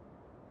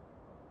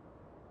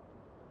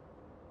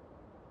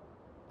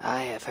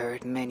 I have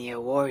heard many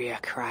a warrior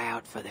cry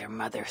out for their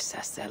mothers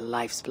as their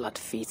life's blood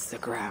feeds the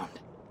ground.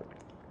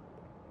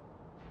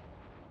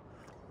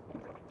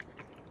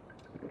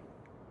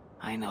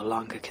 I no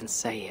longer can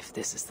say if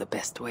this is the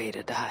best way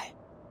to die.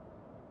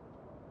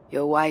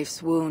 Your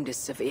wife's wound is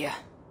severe.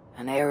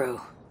 An arrow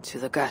to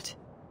the gut.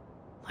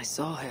 I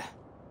saw her.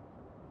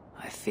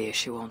 I fear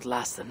she won't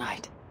last the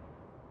night.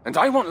 And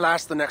I won't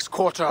last the next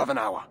quarter of an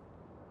hour.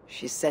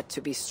 She's said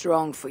to be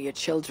strong for your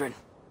children.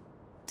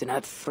 Do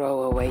not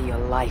throw away your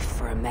life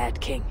for a mad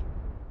king.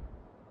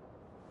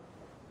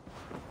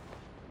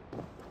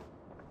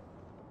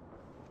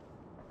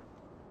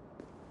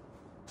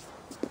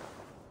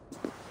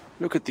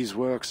 Look at these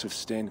works of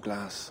stained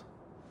glass.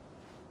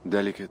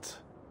 Delicate,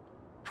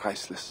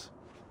 priceless.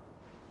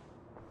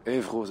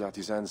 Evro's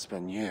artisans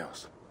spend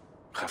years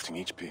crafting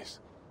each piece.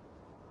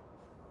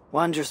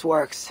 Wondrous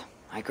works.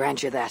 I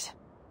grant you that.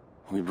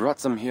 We brought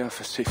them here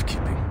for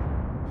safekeeping.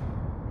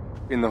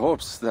 In the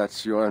hopes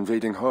that your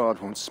invading horde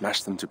won't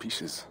smash them to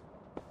pieces.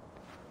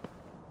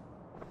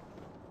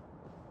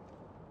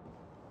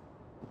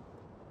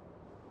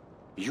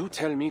 You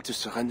tell me to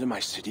surrender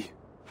my city?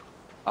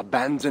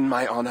 Abandon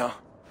my honor?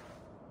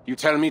 You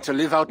tell me to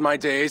live out my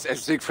days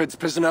as Siegfried's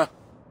prisoner?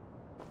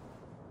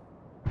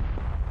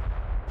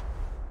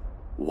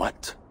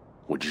 What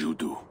would you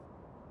do?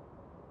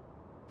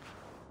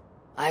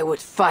 I would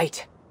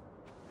fight.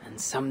 And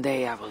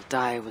someday I will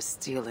die with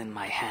steel in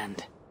my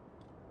hand.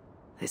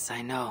 This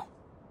I know.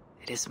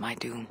 It is my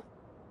doom.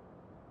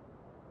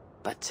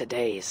 But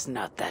today is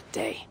not that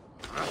day.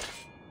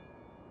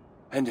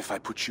 And if I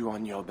put you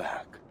on your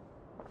back,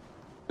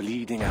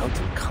 bleeding out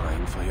and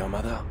crying for your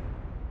mother?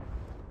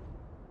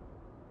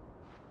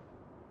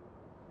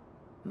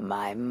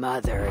 My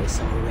mother is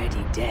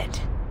already dead.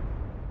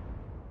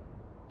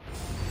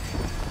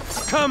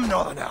 Come,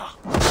 Northerner!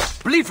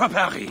 Bleed for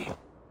Paris!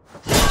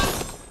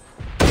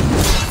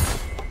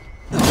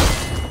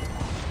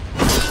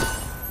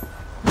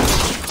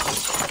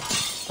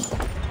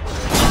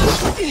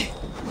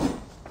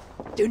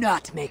 Do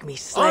not make me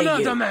slay Honor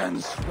you.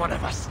 demands one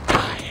of us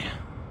die.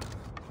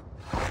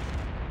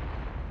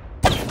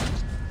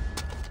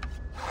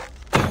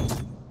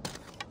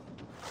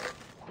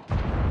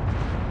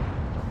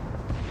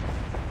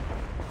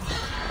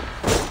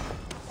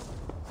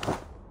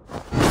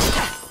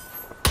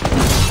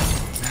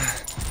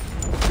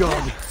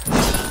 God,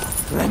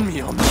 lend me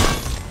your mind.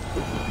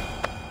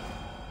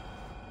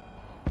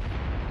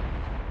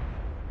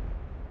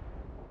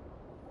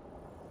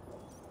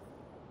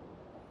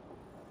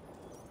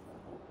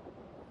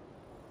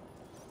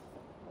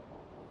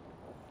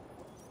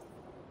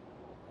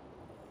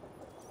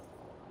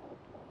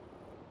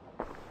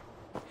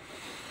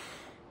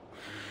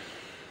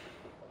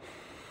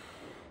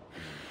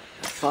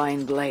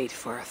 Fine blade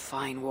for a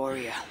fine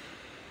warrior.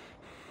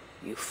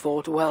 You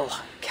fought well,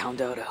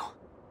 Count Odo.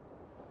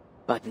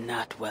 But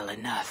not well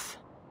enough.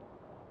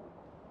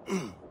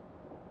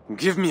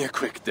 Give me a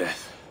quick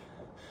death.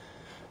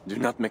 Do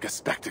not make a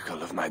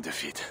spectacle of my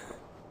defeat.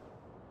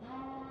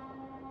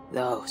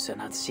 Those are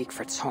not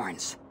Siegfried's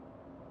horns.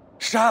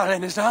 Charles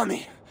and his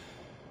army.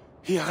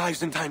 He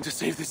arrives in time to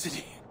save the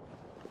city.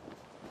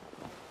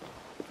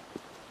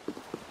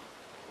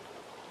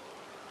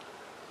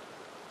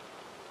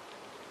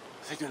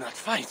 They do not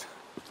fight.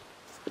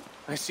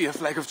 I see a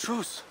flag of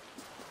truce.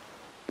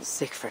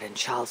 Siegfried and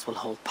Charles will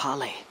hold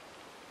parley.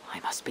 I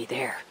must be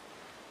there.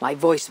 My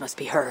voice must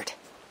be heard.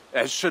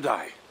 As should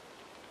I.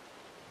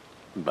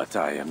 But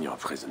I am your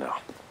prisoner.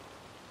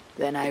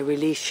 Then I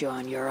release you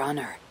on your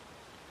honor,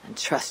 and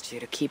trust you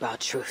to keep our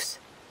truce.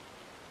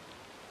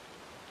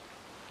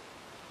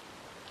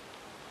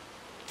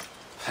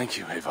 Thank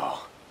you, Eivor.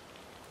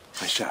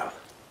 I shall.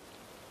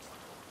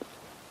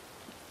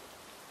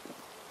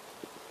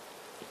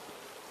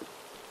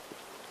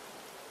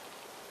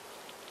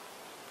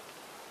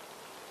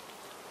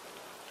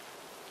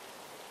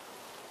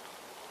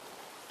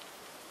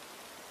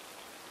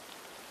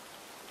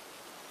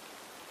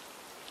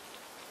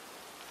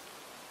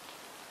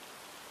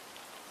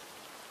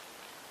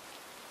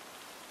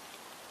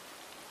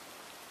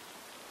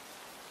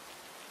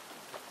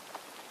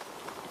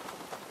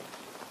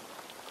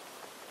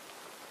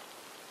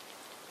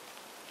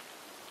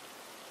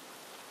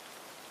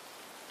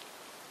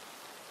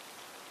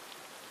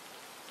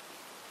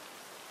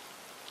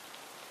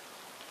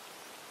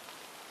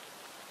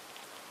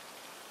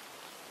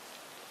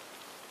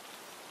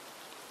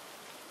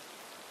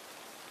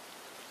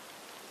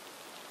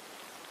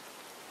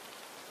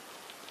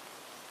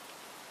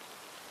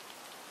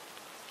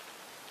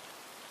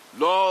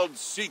 Lord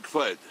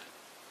Siegfried,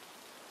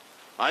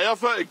 I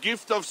offer a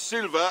gift of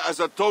silver as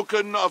a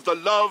token of the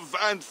love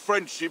and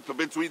friendship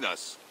between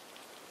us.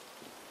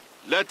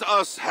 Let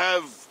us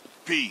have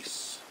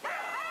peace.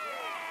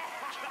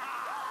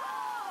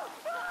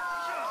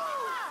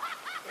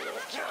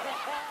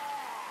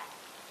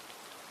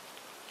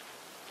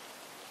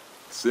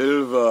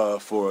 Silver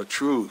for a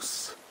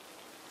truce.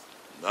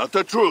 Not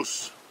a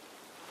truce,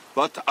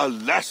 but a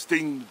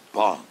lasting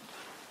bond.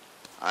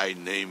 I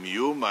name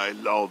you my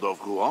Lord of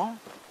Rouen,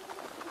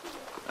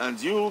 and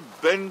you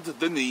bend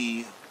the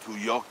knee to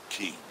your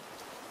king.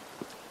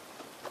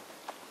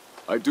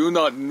 I do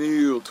not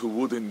kneel to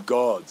wooden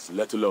gods,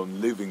 let alone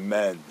living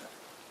men.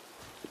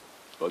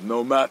 But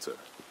no matter.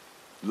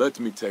 Let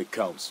me take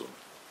counsel.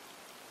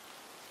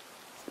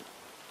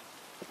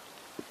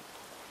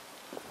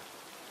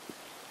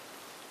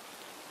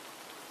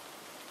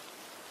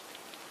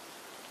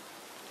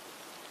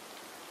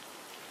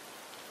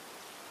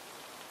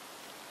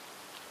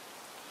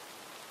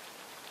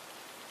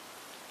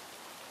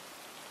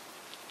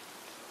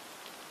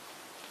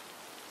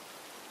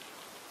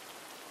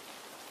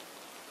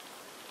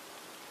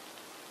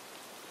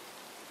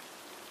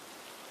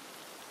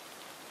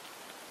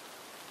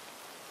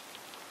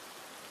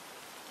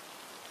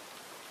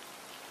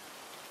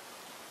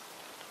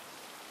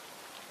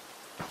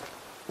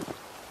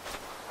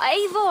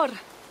 Eivor!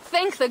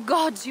 Thank the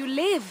gods you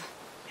live!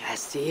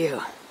 As to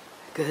you,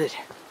 good.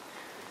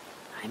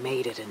 I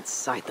made it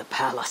inside the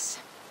palace.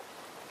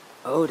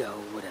 Odo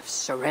would have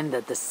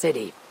surrendered the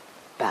city,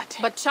 but...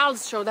 But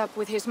Charles showed up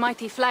with his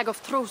mighty flag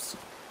of truce.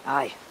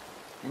 Aye,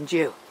 and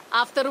you?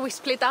 After we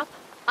split up,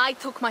 I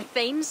took my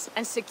thanes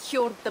and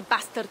secured the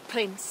bastard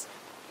prince.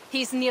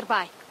 He's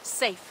nearby,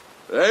 safe.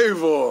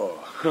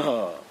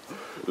 Eivor!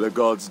 The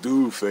gods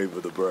do favor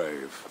the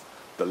brave.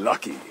 The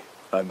lucky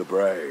and the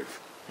brave.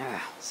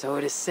 Ah, so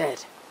it is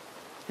said.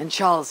 And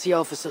Charles, he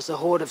offers us a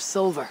hoard of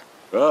silver.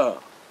 Ah,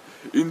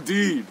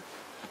 indeed.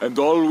 And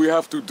all we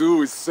have to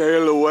do is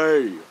sail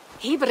away.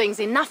 He brings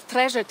enough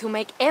treasure to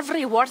make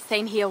every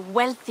Warthane here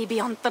wealthy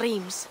beyond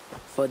dreams.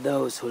 For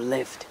those who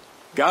lived.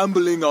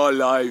 Gambling our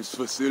lives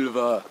for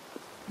silver,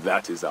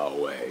 that is our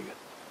way.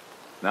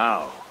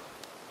 Now,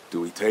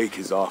 do we take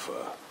his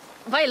offer?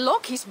 By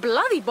Loki's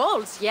bloody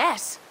balls,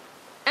 yes.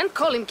 And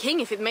call him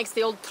king if it makes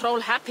the old troll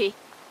happy.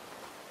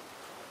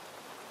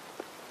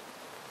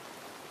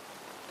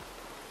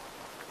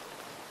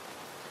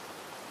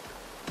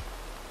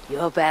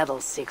 Your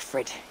battle,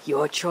 Siegfried.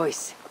 Your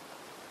choice.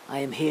 I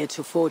am here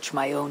to forge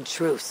my own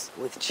truce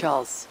with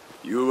Charles.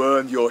 You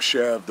earned your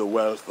share of the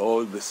wealth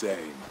all the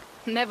same.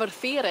 Never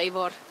fear,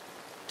 Eivor.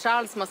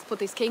 Charles must put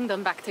his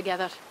kingdom back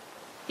together.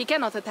 He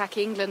cannot attack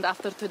England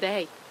after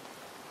today.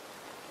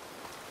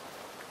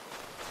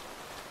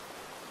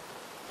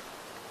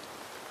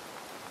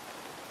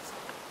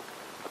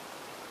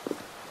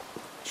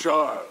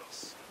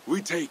 Charles,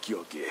 we take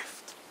your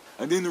gift,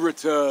 and in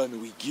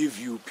return we give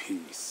you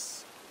peace.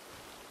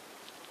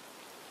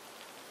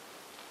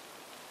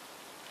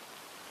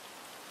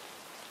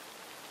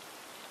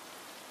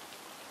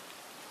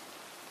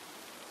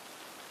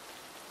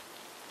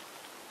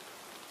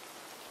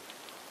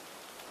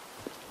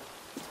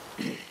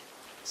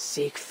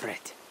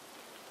 Siegfried.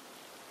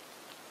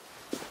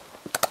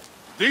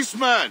 This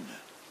man,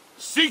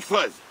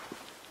 Siegfried,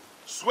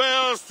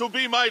 swears to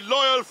be my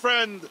loyal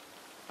friend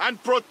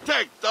and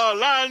protect our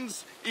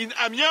lands in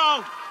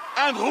Amiens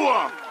and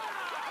Rouen.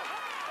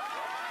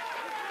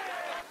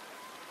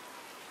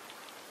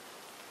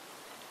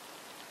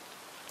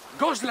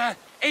 Gosselin,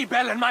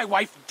 Abel, and my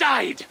wife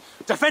died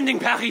defending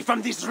Paris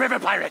from these river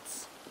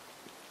pirates.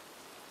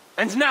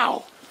 And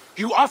now,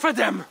 you offer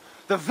them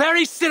the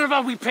very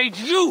silver we paid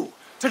you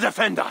to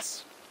defend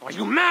us. Are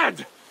you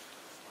mad?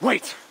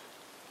 Wait.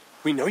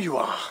 We know you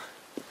are.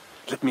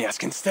 Let me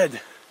ask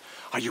instead.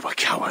 Are you a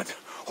coward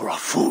or a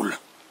fool?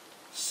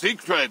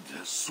 Siegfried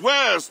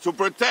swears to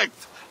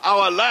protect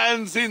our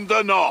lands in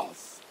the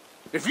north.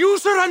 If you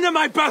surrender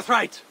my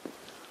birthright,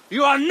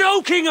 you are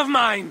no king of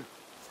mine.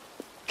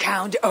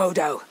 Count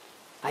Odo,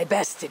 I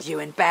bested you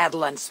in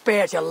battle and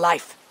spared your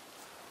life.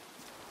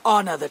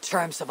 Honor the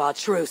terms of our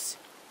truce.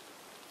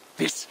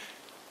 This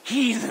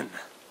heathen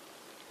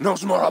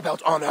knows more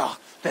about honor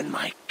than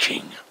my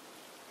king.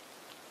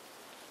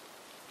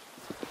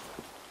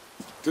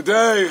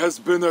 Today has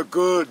been a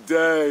good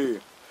day,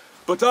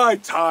 but I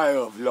tire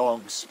of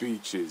long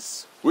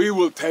speeches. We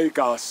will take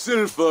our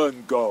silver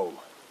and go.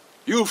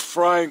 You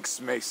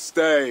Franks may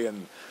stay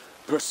and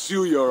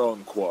pursue your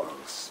own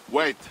quarrels.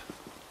 Wait.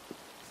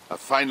 A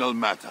final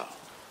matter.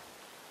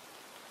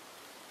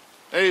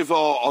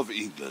 Eivor of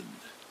England,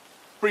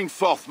 bring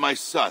forth my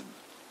son,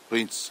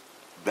 Prince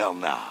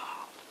Bernard.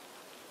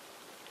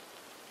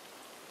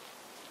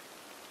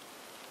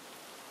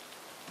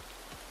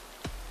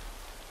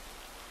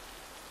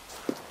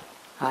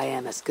 I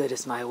am as good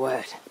as my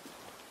word.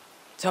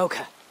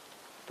 Toka,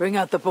 bring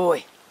out the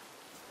boy.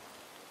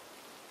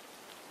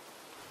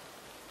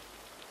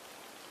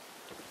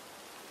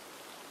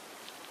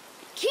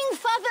 King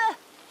Father!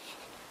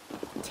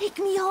 Take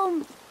me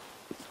home.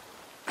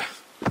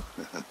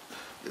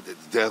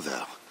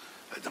 There.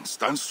 And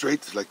stand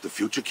straight like the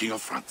future king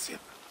of France here.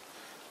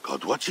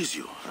 God watches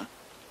you, huh?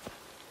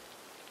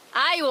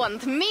 I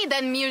want mead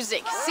and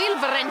music,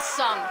 silver and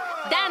song,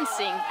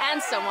 dancing,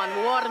 and someone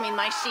warm in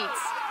my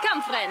sheets.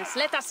 Come, friends,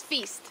 let us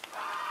feast.